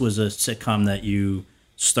 this was a sitcom that you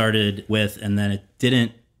started with, and then it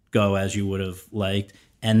didn't go as you would have liked.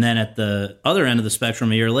 And then at the other end of the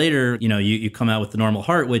spectrum, a year later, you come out with The Normal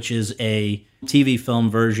Heart, which is a TV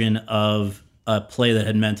film version of a play that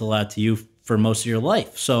had meant a lot to you for most of your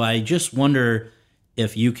life. So I just wonder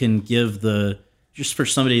if you can give just for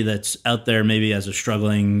somebody that's out there maybe as a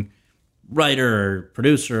struggling writer or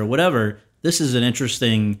producer or whatever, this is an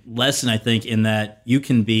interesting lesson, I think, in that you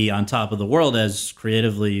can be on top of the world, as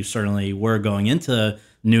creatively you certainly were going into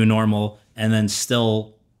new normal, and then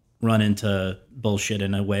still run into bullshit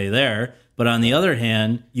in a way there. But on the other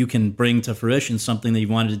hand, you can bring to fruition something that you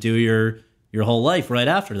wanted to do your whole life right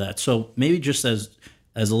after that. So maybe just as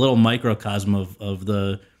a little microcosm of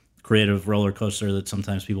the creative roller coaster that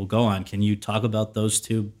sometimes people go on, can you talk about those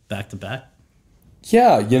 2 back to back?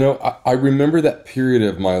 Yeah, I remember that period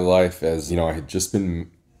of my life as, I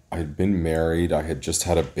had been married, I had just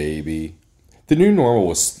had a baby. The new normal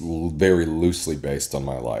was very loosely based on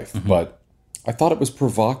my life, but I thought it was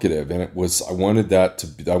provocative, and I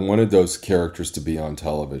wanted those characters to be on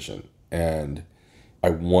television, and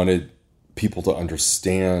I wanted people to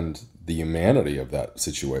understand the humanity of that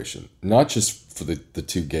situation, not just for the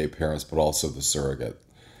 2 gay parents, but also the surrogate.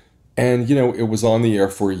 And, it was on the air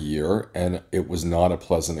for a year, and it was not a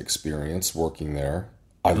pleasant experience working there.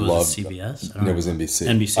 I loved CBS? It was NBC.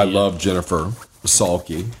 NBC, I loved Jennifer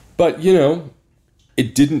Salke. But,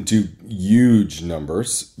 it didn't do huge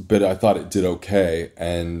numbers, but I thought it did okay,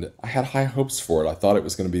 and I had high hopes for it. I thought it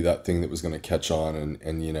was going to be that thing that was going to catch on,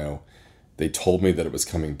 and they told me that it was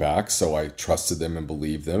coming back, so I trusted them and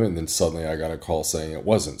believed them, and then suddenly I got a call saying it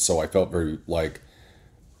wasn't. So I felt very,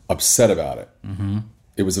 upset about it.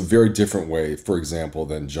 It was a very different way, for example,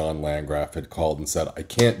 than John Landgraf had called and said, I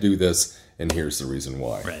can't do this, and here's the reason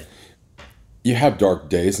why. Right. You have dark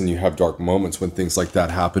days and you have dark moments when things like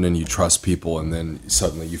that happen and you trust people and then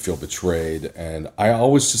suddenly you feel betrayed. And I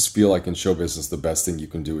always just feel like in show business, the best thing you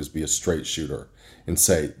can do is be a straight shooter and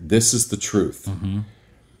say, this is the truth.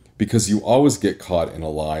 Because you always get caught in a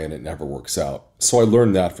lie and it never works out. So I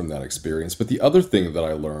learned that from that experience. But the other thing that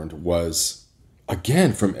I learned was,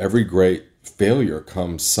 again, from every great failure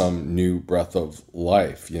comes some new breath of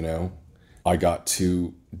life, I got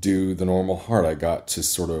to do The Normal Heart. I got to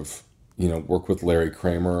sort of work with Larry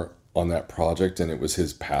Kramer on that project, and it was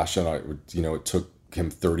his passion. It took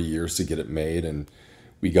him 30 years to get it made, and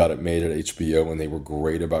we got it made at HBO, and they were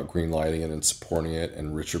great about greenlighting it and supporting it,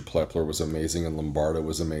 and Richard Plepler was amazing, and Lombardo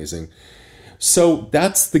was amazing. So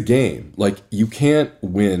that's the game. You can't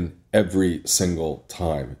win every single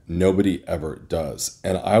time. Nobody ever does.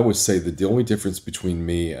 And I always say that the only difference between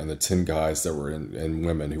me and the 10 guys that were and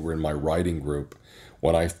women who were in my writing group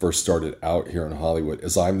when I first started out here in Hollywood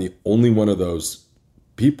is I'm the only one of those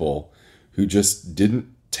people who just didn't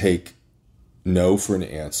take no for an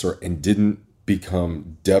answer and didn't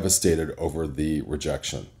become devastated over the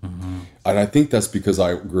rejection. And I think that's because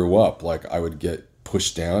I grew up, I would get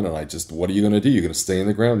pushed down, and what are you going to do? You're going to stay in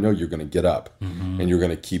the ground? No, you're going to get up, and you're going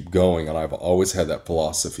to keep going. And I've always had that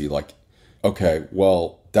philosophy, like, okay,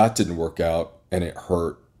 well, that didn't work out, and it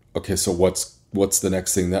hurt. Okay, so what's the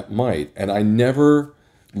next thing that might? And I never,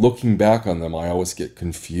 looking back on them, I always get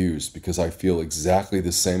confused because I feel exactly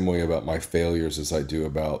the same way about my failures as I do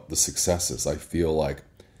about the successes. I feel like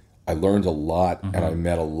I learned a lot, and I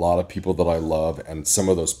met a lot of people that I love, and some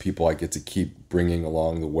of those people I get to keep bringing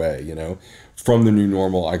along the way, you know. From the New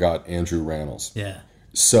Normal, I got Andrew Rannells. Yeah.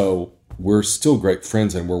 So we're still great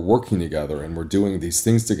friends, and we're working together, and we're doing these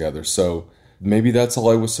things together. So maybe that's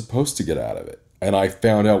all I was supposed to get out of it. And I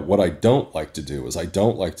found out what I don't like to do is I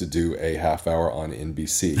don't like to do a half hour on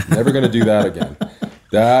NBC. Never going to do that again.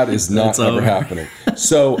 That is not ever happening.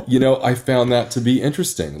 So, you know, I found that to be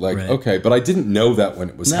interesting. Like, okay, but I didn't know that when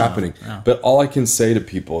it was happening. No. But all I can say to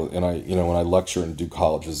people, and I, you know, when I lecture and do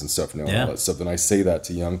colleges and stuff and all that stuff, and I say that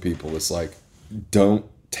to young people, it's like, don't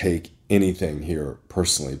take anything here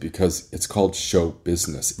personally because it's called show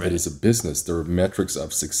business. It is a business. There are metrics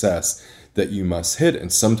of success that you must hit,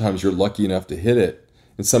 and sometimes you're lucky enough to hit it,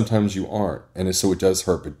 and sometimes you aren't. And so it does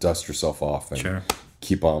hurt, but dust yourself off and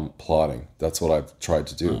keep on plodding. That's what I've tried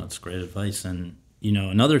to do. Oh, that's great advice. And, you know,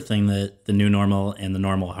 another thing that the New Normal and the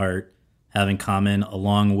Normal Heart have in common,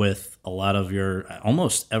 along with a lot of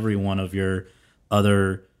almost every one of your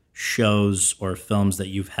other shows or films that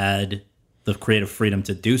you've had the creative freedom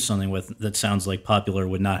to do something with, that sounds like Popular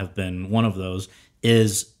would not have been one of those,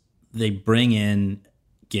 is they bring in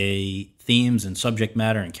gay themes and subject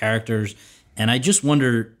matter and characters. And I just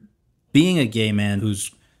wonder, being a gay man who's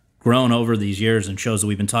grown over these years and shows that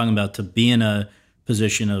we've been talking about to be in a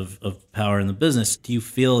position of power in the business, do you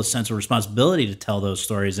feel a sense of responsibility to tell those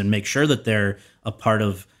stories and make sure that they're a part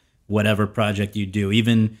of whatever project you do,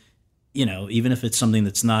 even if it's something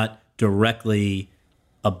that's not directly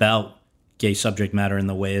about gay subject matter in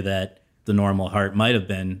the way that the Normal Heart might have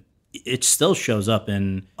been? It still shows up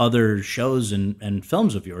in other shows and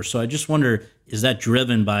films of yours. So I just wonder, is that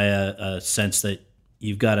driven by a sense that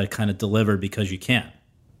you've got to kind of deliver because you can?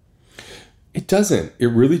 It doesn't. It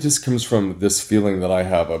really just comes from this feeling that I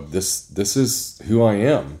have of this is who I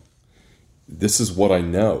am. This is what I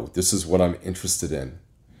know. This is what I'm interested in.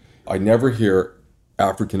 I never hear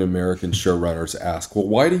African-American showrunners ask, well,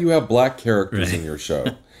 why do you have black characters in your show?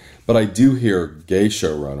 But I do hear gay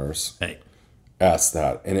showrunners ask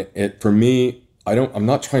that. And it for me, I'm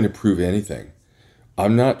not trying to prove anything.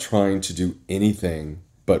 I'm not trying to do anything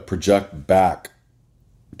but project back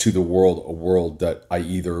to the world a world that I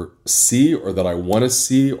either see or that I want to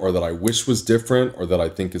see or that I wish was different or that I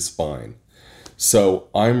think is fine. So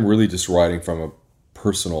I'm really just writing from a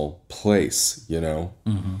personal place, you know?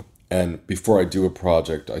 Mm-hmm. And before I do a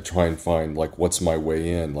project, I try and find, like, what's my way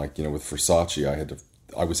in? Like, you know, with Versace,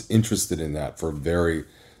 I was interested in that for a very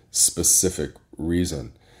specific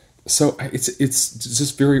reason. So it's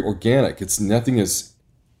just very organic.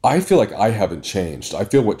 I feel like I haven't changed. I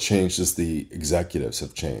feel what changed is the executives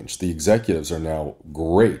have changed. The executives are now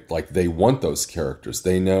great. Like, they want those characters.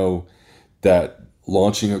 They know that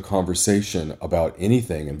launching a conversation about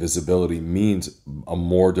anything and visibility means a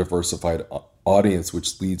more diversified audience,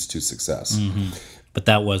 which leads to success. Mm-hmm. But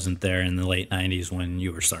that wasn't there in the late 90s when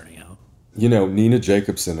you were starting out. You know, Nina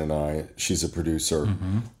Jacobson and I, she's a producer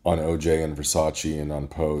on OJ and Versace and on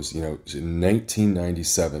Pose. You know, in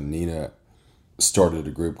 1997, Nina started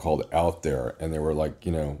a group called Out There, and there were, like,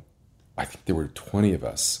 you know, I think there were 20 of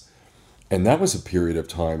us. And that was a period of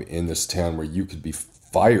time in this town where you could be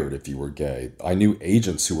fired if you were gay. I knew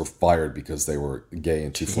agents who were fired because they were gay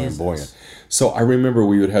and too flamboyant. So I remember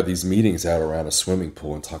we would have these meetings out around a swimming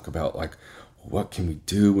pool and talk about, like, what can we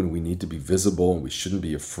do when we need to be visible and we shouldn't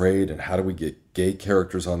be afraid, and how do we get gay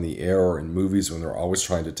characters on the air or in movies when they're always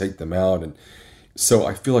trying to take them out. And so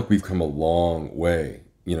I feel like we've come a long way.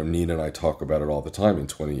 You know, Nina and I talk about it all the time in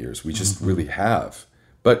 20 years. We just really have.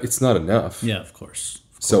 But it's not enough. Yeah, of course.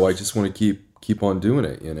 So I just want to keep on doing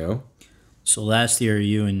it, you know? So last year,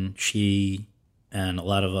 you and she and a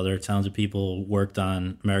lot of other talented people worked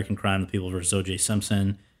on American Crime, The People vs. O.J.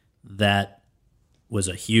 Simpson. That was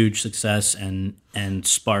a huge success and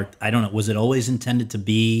sparked, I don't know, was it always intended to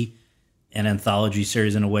be an anthology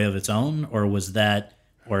series in a way of its own? Or was that,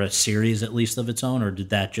 or a series at least of its own? Or did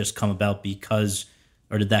that just come about because,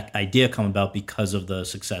 or did that idea come about because of the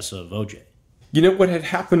success of OJ? You know, what had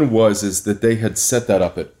happened is that they had set that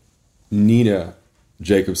up at, Nina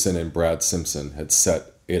Jacobson and Brad Simpson had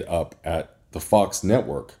set it up at the Fox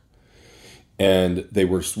network. And they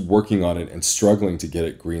were working on it and struggling to get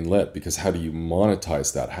it greenlit, because how do you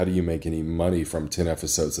monetize that? How do you make any money from 10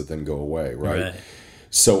 episodes that then go away, right?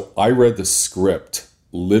 So I read the script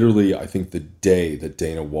literally, I think the day that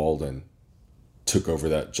Dana Walden took over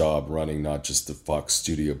that job running not just the Fox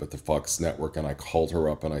studio, but the Fox network. And I called her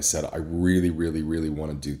up and I said, I really, really, really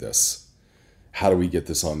want to do this. How do we get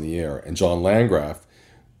this on the air? And John Landgraf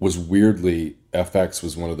was weirdly, FX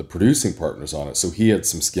was one of the producing partners on it. So he had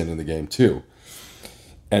some skin in the game too.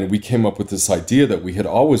 And we came up with this idea that we had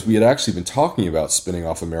actually been talking about spinning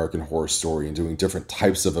off American Horror Story and doing different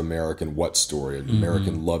types of American what story, an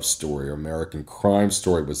American love story, or American crime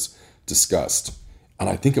story was discussed. And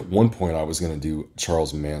I think at one point I was going to do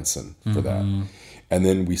Charles Manson for that. And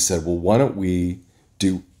then we said, well, why don't we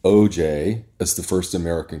do OJ as the first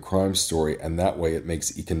American crime story? And that way it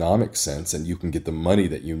makes economic sense and you can get the money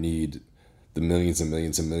that you need, the millions and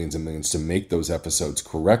millions and millions and millions to make those episodes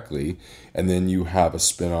correctly. And then you have a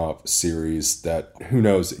spin-off series that, who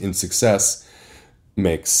knows, in success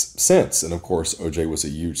makes sense. And of course, OJ was a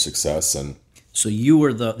huge success. And so you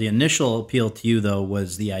were the initial appeal to you, though,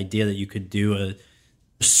 was the idea that you could do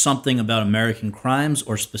something about American crimes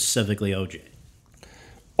or specifically OJ.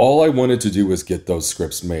 All I wanted to do was get those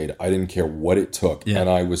scripts made. I didn't care what it took.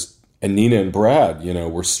 Yeah. And Nina and Brad,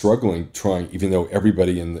 were struggling trying, even though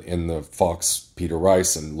everybody in the Fox, Peter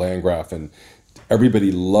Rice and Landgraf and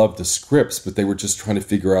everybody loved the scripts, but they were just trying to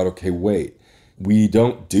figure out, okay, wait, we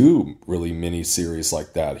don't do really mini series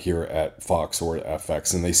like that here at Fox or at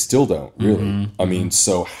FX, and they still don't really. I mean,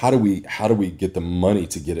 so how do we get the money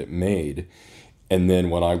to get it made? And then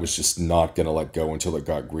when I was just not going to let go until it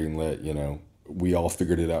got greenlit, we all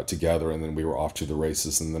figured it out together, and then we were off to the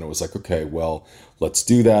races. And then it was like, okay, well, let's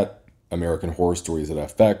do that. American Horror Stories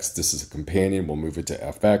at FX. This is a companion. We'll move it to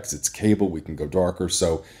FX. It's cable. We can go darker.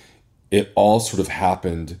 So it all sort of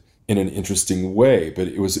happened in an interesting way. But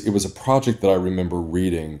it was a project that I remember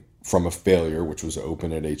reading from a failure, which was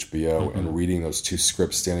Open at HBO, and reading those two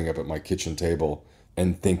scripts standing up at my kitchen table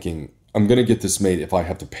and thinking, I'm going to get this made if I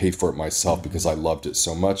have to pay for it myself because I loved it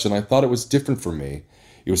so much. And I thought it was different for me.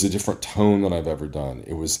 It was a different tone than I've ever done.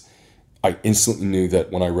 I instantly knew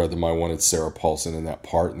that when I read them, I wanted Sarah Paulson in that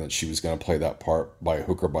part and that she was going to play that part by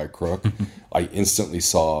hook or by crook. I instantly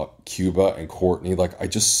saw Cuba and Courtney. I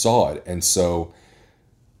just saw it. And so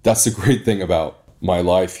that's the great thing about my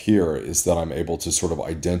life here is that I'm able to sort of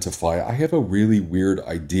identify, I have a really weird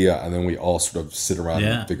idea, and then we all sort of sit around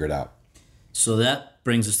and figure it out. So that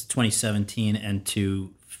brings us to 2017 and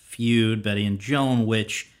to Feud, Bette and Joan,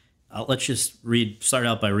 which let's just start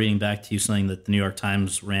out by reading back to you something that the New York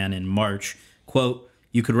Times ran in March. Quote,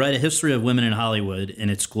 "You could write a history of women in Hollywood in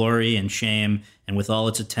its glory and shame and with all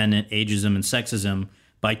its attendant ageism and sexism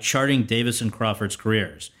by charting Davis and Crawford's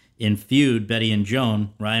careers. In Feud, Bette and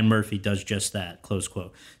Joan, Ryan Murphy does just that," close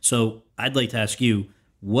quote. So I'd like to ask you,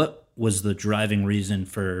 what was the driving reason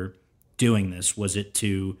for doing this? Was it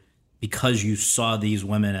because you saw these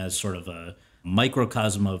women as sort of a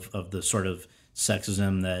microcosm of the sort of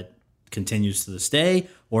sexism that continues to this day,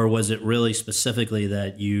 or was it really specifically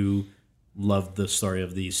that you loved the story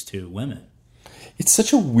of these two women? It's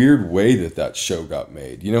such a weird way that show got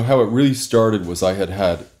made. How it really started was I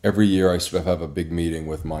had every year I sort of have a big meeting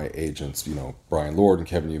with my agents, Brian Lord and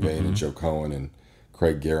Kevin Uvain and Joe Cohen and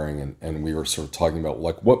Craig Gehring, and we were sort of talking about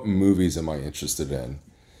what movies am I interested in?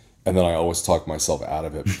 And then I always talk myself out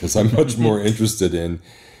of it because I'm much more interested in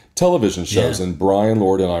television shows. Yeah. And Brian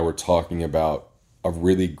Lord and I were talking about a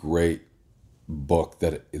really great book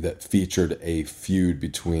that featured a feud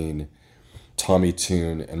between Tommy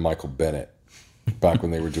Tune and Michael Bennett back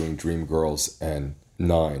when they were doing Dreamgirls and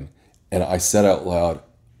Nine. And I said out loud,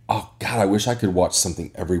 oh God, I wish I could watch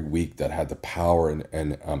something every week that had the power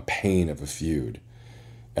and pain of a feud.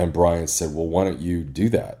 And Brian said, well, why don't you do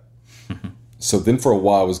that? So then for a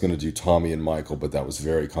while I was going to do Tommy and Michael, but that was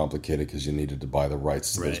very complicated because you needed to buy the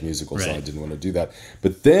rights to those musicals, and I didn't want to do that.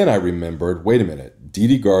 But then I remembered, wait a minute, Dee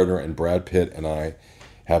Dee Gardner and Brad Pitt and I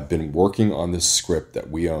have been working on this script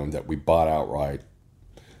that we own, that we bought outright,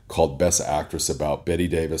 called Best Actress, about Bette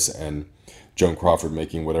Davis and Joan Crawford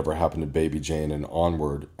making Whatever Happened to Baby Jane and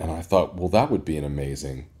Onward. And I thought, well, that would be an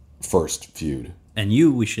amazing first feud. And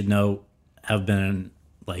you, we should know, have been,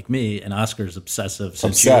 like me, an Oscars obsessive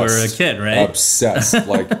since you were a kid, right? Obsessed.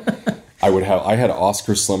 I had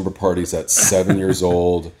Oscar slumber parties at 7 years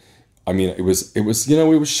old. I mean, it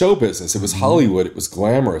was show business. It was Hollywood. It was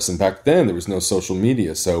glamorous. And back then there was no social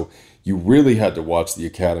media. So you really had to watch the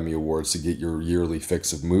Academy Awards to get your yearly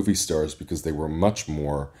fix of movie stars because they were much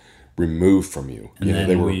more removed from you. And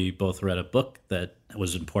then we both read a book that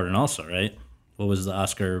was important also, right? What was the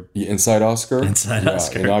Oscar? Inside Oscar? Inside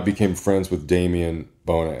Oscar. And I became friends with Damien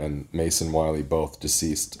Bona and Mason Wiley, both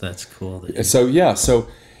deceased. That's cool. So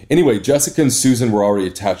anyway, Jessica and Susan were already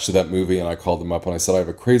attached to that movie, and I called them up and I said, I have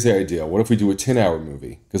a crazy idea. What if we do a 10-hour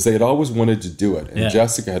movie? Because they had always wanted to do it, and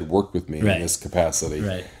Jessica had worked with me in this capacity.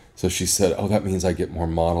 Right. So she said, oh, that means I get more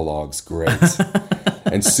monologues. Great.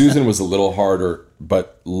 And Susan was a little harder,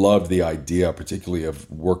 but loved the idea, particularly of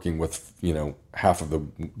working with, half of the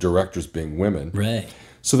directors being women. Right.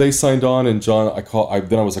 So they signed on, and John,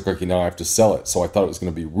 then I was like, okay, now I have to sell it. So I thought it was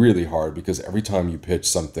going to be really hard, because every time you pitch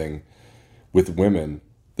something with women,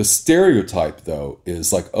 the stereotype, though,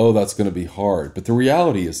 is like, oh, that's going to be hard. But the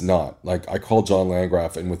reality is not. Like, I called John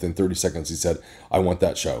Landgraf, and within 30 seconds he said, I want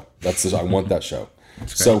that show. I want that show.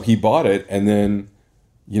 So he bought it, and then,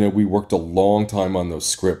 we worked a long time on those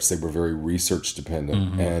scripts. They were very research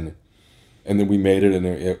dependent. And then we made it, and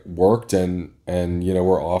it worked, and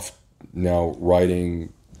we're off now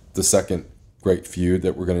writing the second great feud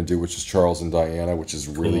that we're going to do, which is Charles and Diana, which is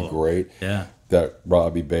really great. Yeah. That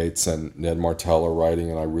Robbie Bates and Ned Martell are writing,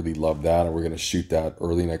 and I really love that, and we're going to shoot that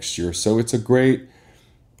early next year. So it's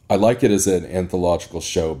I like it as an anthological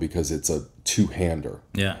show because it's a two-hander.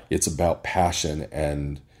 Yeah. It's about passion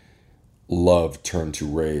and love turned to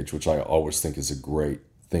rage, which I always think is a great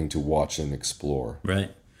thing to watch and explore.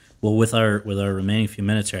 Right. Well, with our remaining few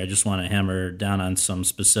minutes here, I just want to hammer down on some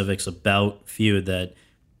specifics about Feud that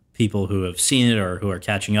people who have seen it or who are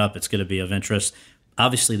catching up, it's going to be of interest.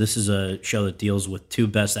 Obviously, this is a show that deals with two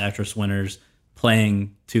Best Actress winners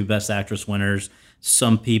playing two Best Actress winners.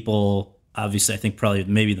 Some people, obviously, I think probably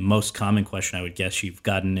maybe the most common question I would guess you've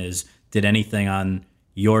gotten is, did anything on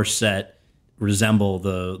your set resemble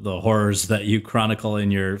the horrors that you chronicle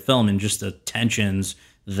in your film, and just the tensions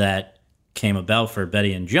that came about for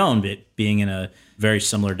Bette and Joan being in a very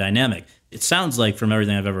similar dynamic? It sounds like, from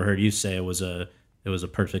everything I've ever heard you say, it was a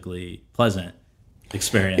perfectly pleasant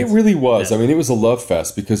experience. It really was. Yeah. I mean, it was a love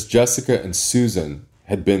fest because Jessica and Susan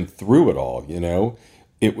had been through it all,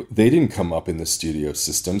 They didn't come up in the studio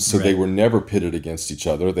system, so They were never pitted against each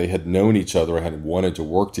other. They had known each other and had wanted to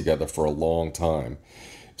work together for a long time.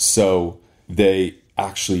 So they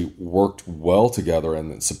actually worked well together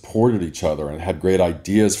and supported each other and had great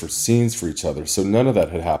ideas for scenes for each other. So none of that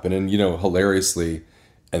had happened. And, hilariously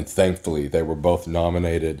and thankfully, they were both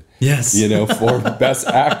nominated, for Best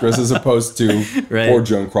Actress, as opposed to poor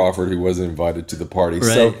Joan Crawford, who wasn't invited to the party.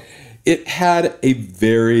 Right. So it had a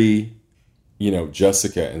very,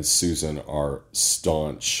 Jessica and Susan are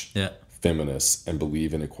staunch feminists and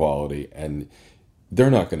believe in equality, and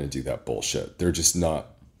they're not going to do that bullshit. They're just not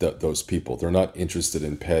those people. They're not interested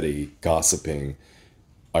in petty gossiping.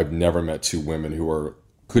 I've never met two women who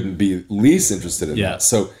couldn't be least interested in that.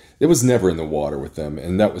 So it was never in the water with them,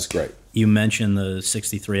 and that was great. You mentioned the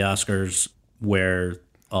 63 Oscars where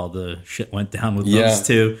all the shit went down with those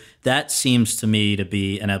two. That seems to me to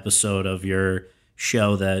be an episode of your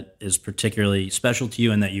show that is particularly special to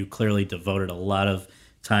you and that you clearly devoted a lot of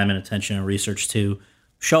time and attention and research to.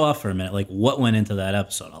 Show off for a minute. Like, what went into that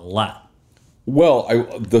episode? A lot. Well,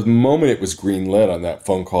 the moment it was greenlit on that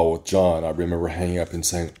phone call with John, I remember hanging up and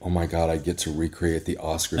saying, oh my God, I get to recreate the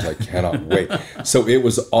Oscars. I cannot wait. So it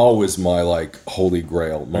was always my holy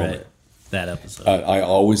grail moment. Right. That episode. I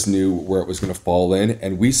always knew where it was going to fall in.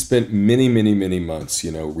 And we spent many, many, many months,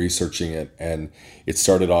 researching it. And it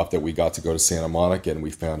started off that we got to go to Santa Monica and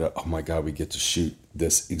we found out, oh my God, we get to shoot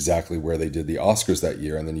this exactly where they did the Oscars that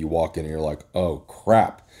year. And then you walk in and you're like, oh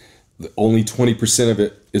crap, only 20% of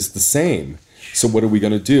it is the same. So what are we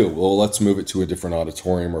going to do? Well, let's move it to a different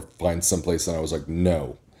auditorium or find someplace. And I was like,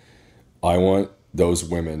 no, I want those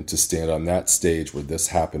women to stand on that stage where this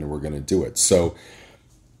happened, and we're going to do it. So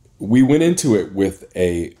we went into it with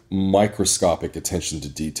a microscopic attention to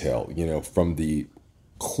detail, from the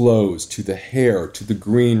clothes to the hair to the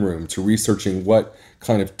green room to researching what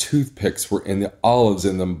kind of toothpicks were in the olives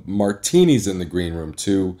and the martinis in the green room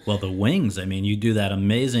to... Well, the wings. I mean, you do that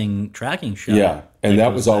amazing tracking shot. Yeah, and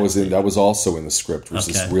that was also in the script, was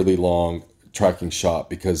this really long tracking shot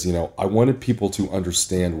because, I wanted people to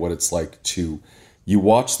understand what it's like to... You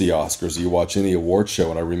watch the Oscars, you watch any award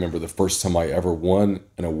show, and I remember the first time I ever won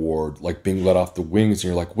an award, being let off the wings, and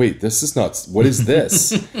you're like, wait, this is not... What is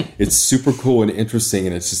this? It's super cool and interesting,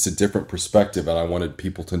 and it's just a different perspective, and I wanted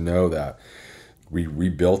people to know that. We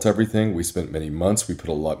rebuilt everything. We spent many months. We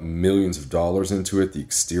put millions of dollars into it, the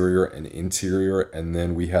exterior and interior, and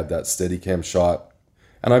then we had that Steadicam shot.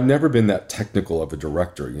 And I've never been that technical of a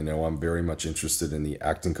director. I'm very much interested in the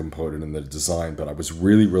acting component and the design, but I was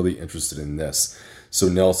really, really interested in this. So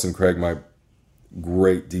Nelson Craig, my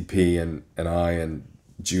great DP, and I, and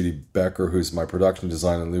Judy Becker, who's my production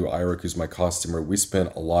designer, and Lou Eyrich, who's my costumer, we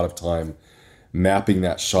spent a lot of time mapping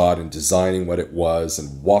that shot and designing what it was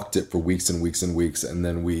and walked it for weeks and weeks and weeks. And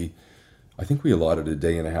then I think we allotted a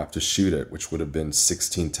day and a half to shoot it, which would have been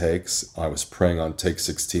 16 takes. I was praying on take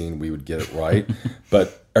 16 we would get it right.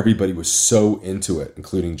 But everybody was so into it,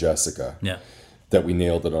 including Jessica, that we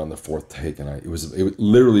nailed it on the fourth take. And it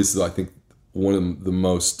literally is, I think, one of the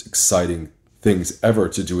most exciting things ever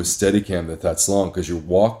to do a Steadicam that's long, because you're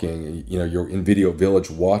walking and, you're in Video Village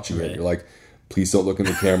watching it. You're like, please don't look in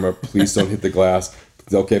the camera, please don't hit the glass,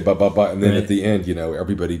 okay, bye. And then at the end,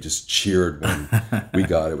 everybody just cheered when we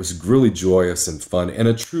got it. It was really joyous and fun, and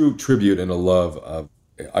a true tribute and a love of,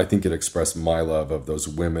 I think it expressed my love of those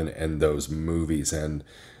women and those movies and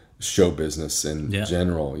show business in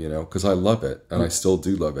general, because I love it, and I still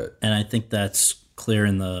do love it. And I think that's clear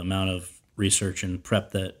in the amount of research and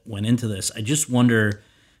prep that went into this. I just wonder,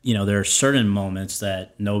 there are certain moments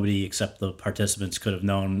that nobody except the participants could have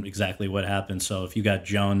known exactly what happened. So if you got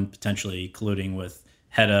Joan potentially colluding with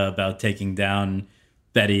Hedda about taking down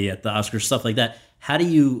Bette at the Oscars, stuff like that, how do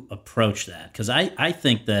you approach that? Because I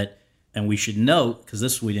think that, and we should note, because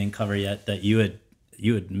this we didn't cover yet, that you had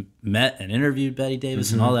met and interviewed Bette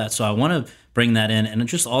Davis and all that. So I want to bring that in and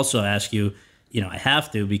just also ask you, I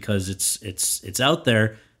have to, because it's out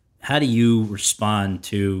there. How do you respond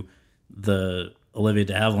to the Olivia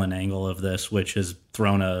de Havilland angle of this, which has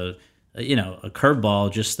thrown a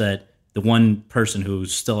curveball, just that the one person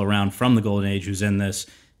who's still around from the Golden Age who's in this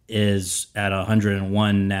is at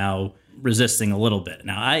 101 now, resisting a little bit.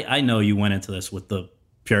 Now, I know you went into this with the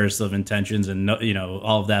purest of intentions and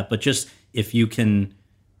all of that, but just if you can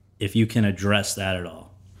address that at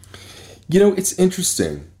all. It's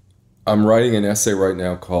interesting. I'm writing an essay right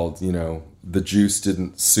now called, The Juice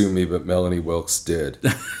Didn't Sue Me, but Melanie Wilkes Did.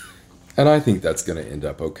 And I think that's going to end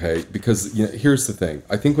up okay, because here's the thing.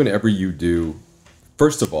 I think whenever you do,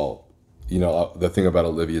 first of all, the thing about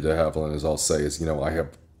Olivia de Havilland is, I'll say, is, I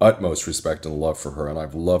have utmost respect and love for her, and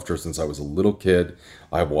I've loved her since I was a little kid.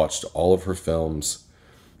 I've watched all of her films.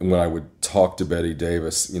 And when I would talk to Bette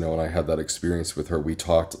Davis, and I had that experience with her, we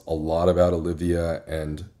talked a lot about Olivia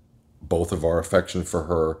and both of our affection for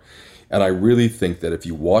her. And I really think that if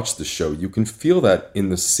you watch the show, you can feel that in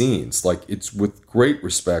the scenes. Like, it's with great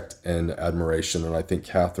respect and admiration. And I think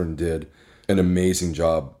Catherine did an amazing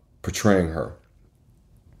job portraying her.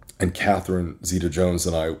 And Catherine Zeta-Jones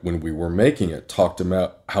and I, when we were making it, talked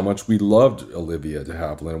about how much we loved Olivia de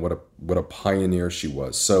Havilland and what a pioneer she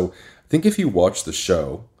was. So I think if you watch the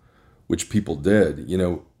show, which people did,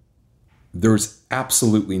 there's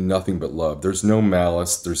absolutely nothing but love. There's no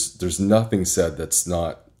malice. There's nothing said that's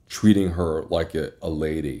not treating her like a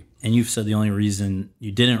lady. And you've said the only reason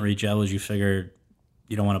you didn't reach out was you figured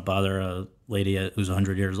you don't want to bother a lady who's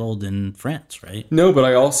 100 years old in France, right? No, but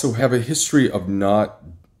I also have a history of not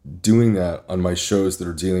doing that on my shows that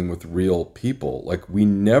are dealing with real people. Like, we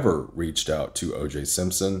never reached out to O.J.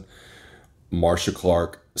 Simpson, Marcia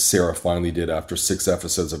Clark. Sarah finally did after 6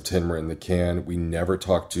 episodes of Tin in the Can. We never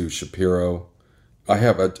talked to Shapiro. I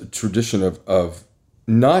have a tradition of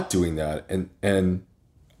not doing that, and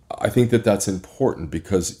I think that that's important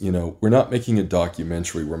because, we're not making a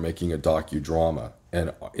documentary, we're making a docudrama,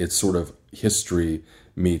 and it's sort of history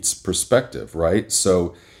meets perspective, right?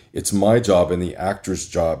 So it's my job and the actor's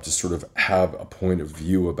job to sort of have a point of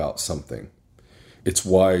view about something. It's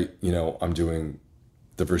why, I'm doing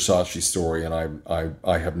the Versace story, and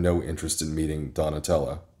I have no interest in meeting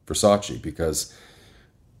Donatella Versace, because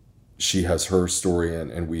she has her story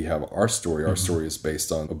and we have our story. Our story is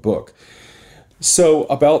based on a book. So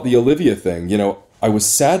about the Olivia thing, I was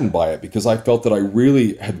saddened by it because I felt that I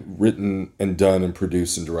really had written and done and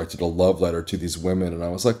produced and directed a love letter to these women. And I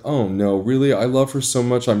was like, oh no, really? I love her so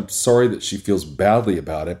much. I'm sorry that she feels badly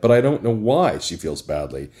about it, but I don't know why she feels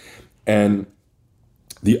badly. And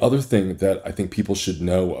the other thing that I think people should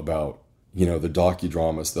know about, the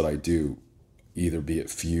docudramas that I do, either be it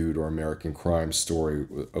Feud or American Crime Story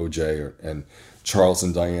with OJ and Charles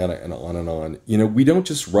and Diana and on, we don't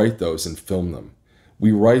just write those and film them.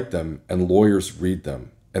 We write them and lawyers read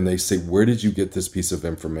them and they say, where did you get this piece of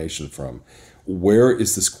information from? Where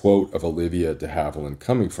is this quote of Olivia de Havilland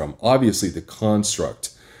coming from? Obviously, the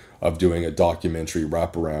construct of doing a documentary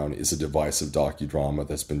wraparound is a divisive docudrama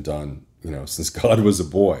that's been done, since God was a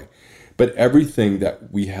boy. But everything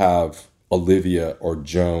that we have Olivia or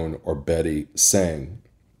Joan or Bette saying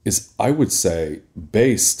is, I would say,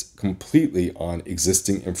 based completely on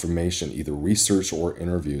existing information, either research or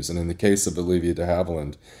interviews. And in the case of Olivia de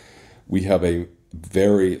Havilland, we have a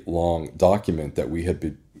very long document that we had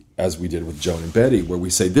been, as we did with Joan and Bette, where we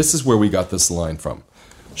say, this is where we got this line from.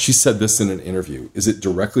 She said this in an interview. Is it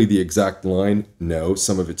directly the exact line? No,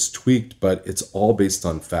 some of it's tweaked, but it's all based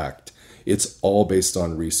on fact. It's all based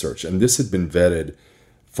on research. And this had been vetted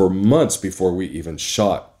for months before we even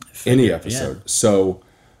shot any episode. Yeah. So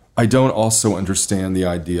I don't also understand the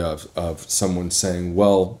idea of someone saying,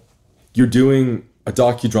 well, you're doing a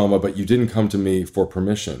docudrama, but you didn't come to me for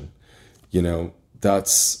permission. You know,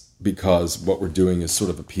 that's because what we're doing is sort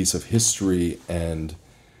of a piece of history. And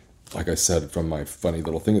like I said, from my funny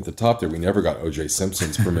little thing at the top there, we never got O.J.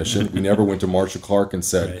 Simpson's permission. We never went to Marcia Clark and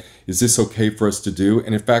said, right, is this okay for us to do?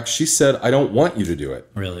 And in fact, she said, I don't want you to do it.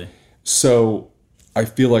 Really? So I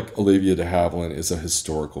feel like Olivia de Havilland is a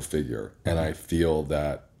historical figure. And I feel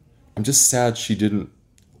that I'm just sad she didn't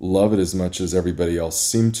love it as much as everybody else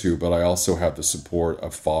seemed to. But I also have the support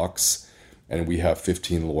of Fox. And we have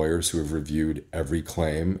 15 lawyers who have reviewed every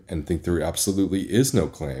claim and think there absolutely is no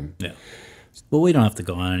claim. Yeah. Well, we don't have to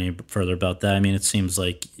go on any further about that. I mean, it seems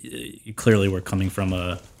like you clearly were coming from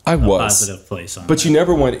a positive place on But that. You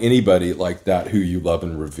never want anybody like that who you love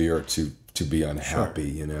and revere to be unhappy,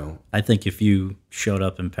 sure, you know? I think if you showed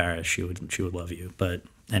up in Paris, she would love you. But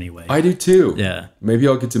anyway. I do too. Yeah. Maybe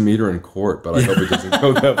I'll get to meet her in court, but I hope it doesn't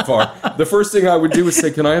go that far. The first thing I would do is say,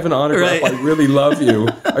 can I have an autograph? Right. I really love you.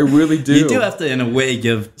 I really do. You do have to, in a way,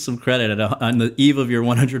 give some credit. On the eve of your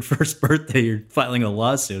 101st birthday, you're filing a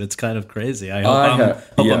lawsuit. It's kind of crazy. I hope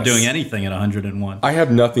I'm doing anything at 101. I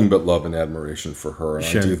have nothing but love and admiration for her, and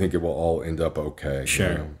sure, I do think it will all end up okay.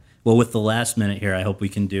 Sure. You know? Well, with the last minute here, I hope we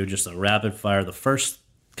can do just a rapid fire. The first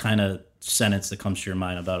kind of sentence that comes to your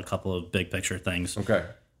mind about a couple of big picture things. Okay.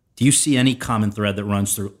 Do you see any common thread that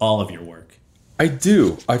runs through all of your work? I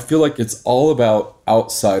do. I feel like it's all about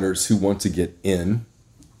outsiders who want to get in,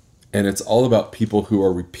 and it's all about people who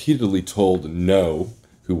are repeatedly told no,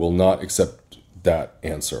 who will not accept that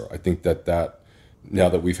answer. I think that now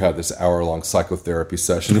that we've had this hour-long psychotherapy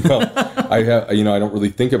session, well, I don't really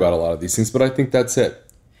think about a lot of these things, but I think that's it.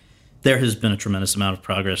 There has been a tremendous amount of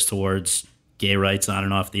progress towards gay rights on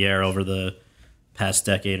and off the air over the past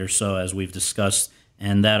decade or so, as we've discussed.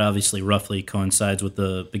 And that obviously roughly coincides with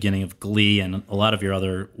the beginning of Glee and a lot of your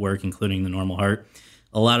other work, including The Normal Heart.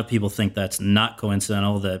 A lot of people think that's not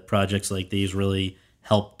coincidental, that projects like these really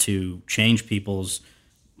help to change people's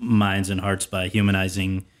minds and hearts by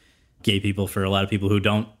humanizing gay people for a lot of people who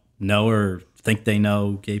don't know or think they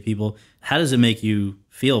know gay people. How does it make you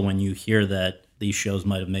feel when you hear that these shows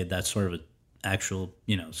might have made that sort of an actual,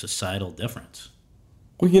 societal difference?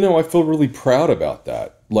 Well, I feel really proud about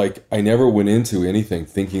that. Like, I never went into anything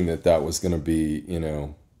thinking that was going to be,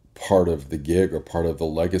 part of the gig or part of the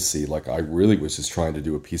legacy. Like, I really was just trying to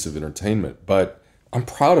do a piece of entertainment. But I'm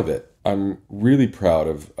proud of it. I'm really proud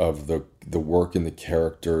of the work and the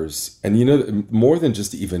characters. And, more than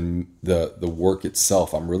just even the work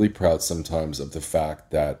itself, I'm really proud sometimes of the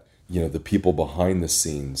fact that, the people behind the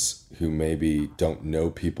scenes who maybe don't know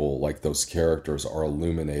people like those characters are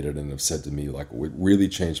illuminated and have said to me, like, it really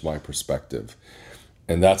changed my perspective.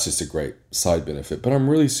 And that's just a great side benefit. But I'm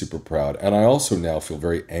really super proud. And I also now feel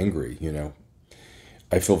very angry,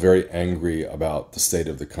 I feel very angry about the state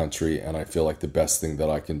of the country. And I feel like the best thing that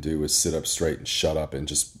I can do is sit up straight and shut up and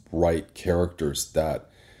just write characters that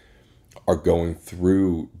are going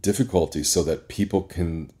through difficulties so that people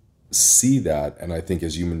can see that. And I think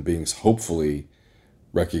as human beings, hopefully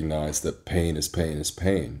recognize that pain is pain is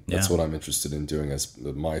pain. That's what I'm interested in doing as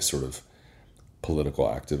my sort of political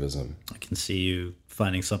activism. I can see you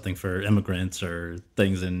finding something for immigrants or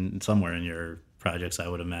things somewhere in your projects, I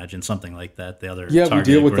would imagine, something like that. The other we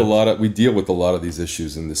deal with a lot of these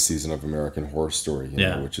issues in this season of American Horror Story,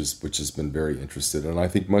 which has been very interested and I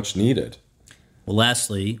think much needed. Well,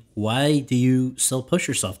 lastly, why do you still push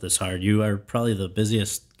yourself this hard? You are probably the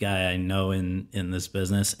busiest guy I know in this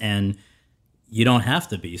business, and you don't have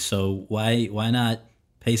to be. So why not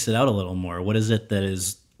pace it out a little more? What is it that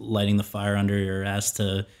is lighting the fire under your ass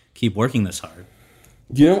to keep working this hard?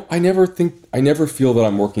 I never feel that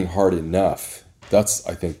I'm working hard enough. That's,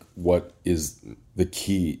 I think, what is the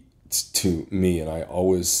key to me. And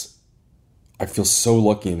I feel so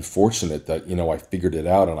lucky and fortunate that, I figured it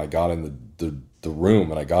out and I got in the room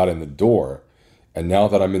and I got in the door. And now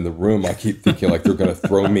that I'm in the room, I keep thinking like they're going to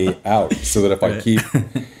throw me out so that if I keep...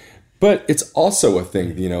 But it's also a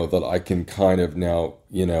thing, that I can kind of now,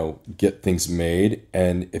 get things made.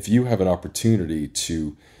 And if you have an opportunity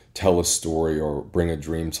to tell a story or bring a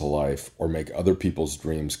dream to life or make other people's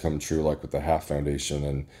dreams come true, like with the Half Foundation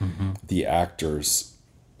and the actors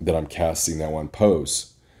that I'm casting now on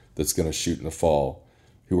Pose that's going to shoot in the fall,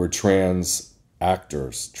 who are trans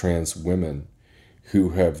actors, trans women,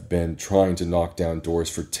 who have been trying to knock down doors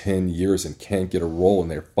for 10 years and can't get a role, and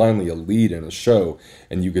they're finally a lead in a show,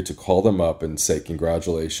 and you get to call them up and say,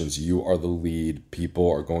 congratulations, you are the lead, people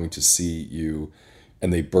are going to see you,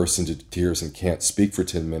 and they burst into tears and can't speak for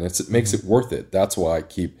 10 minutes. It makes it worth it. That's why I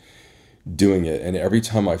keep doing it. And every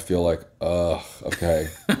time I feel like, okay,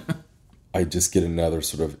 I just get another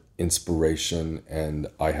sort of inspiration, and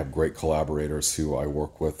I have great collaborators who I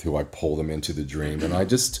work with, who I pull them into the dream, and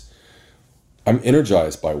I'm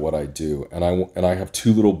energized by what I do. And I have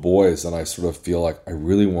 2 little boys, and I sort of feel like I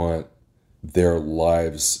really want their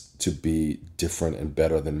lives to be different and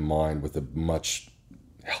better than mine, with a much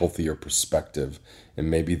healthier perspective,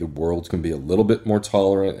 and maybe the world can be a little bit more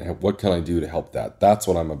tolerant. And what can I do to help that? That's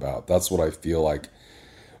what I'm about. That's what I feel like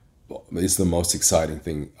is the most exciting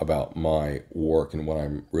thing about my work, and what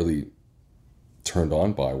I'm really turned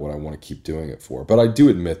on by, what I want to keep doing it for. But I do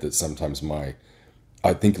admit that sometimes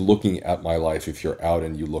I think looking at my life, if you're out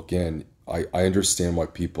and you look in, I understand why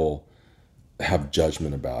people have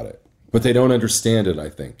judgment about it, but they don't understand it. I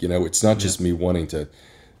think, it's not just me wanting to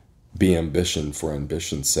be ambition for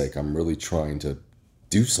ambition's sake. I'm really trying to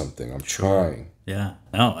do something. I'm trying. Yeah.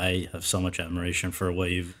 No, I have so much admiration for what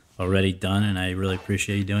you've already done, and I really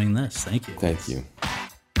appreciate you doing this. Thank you. Thank you.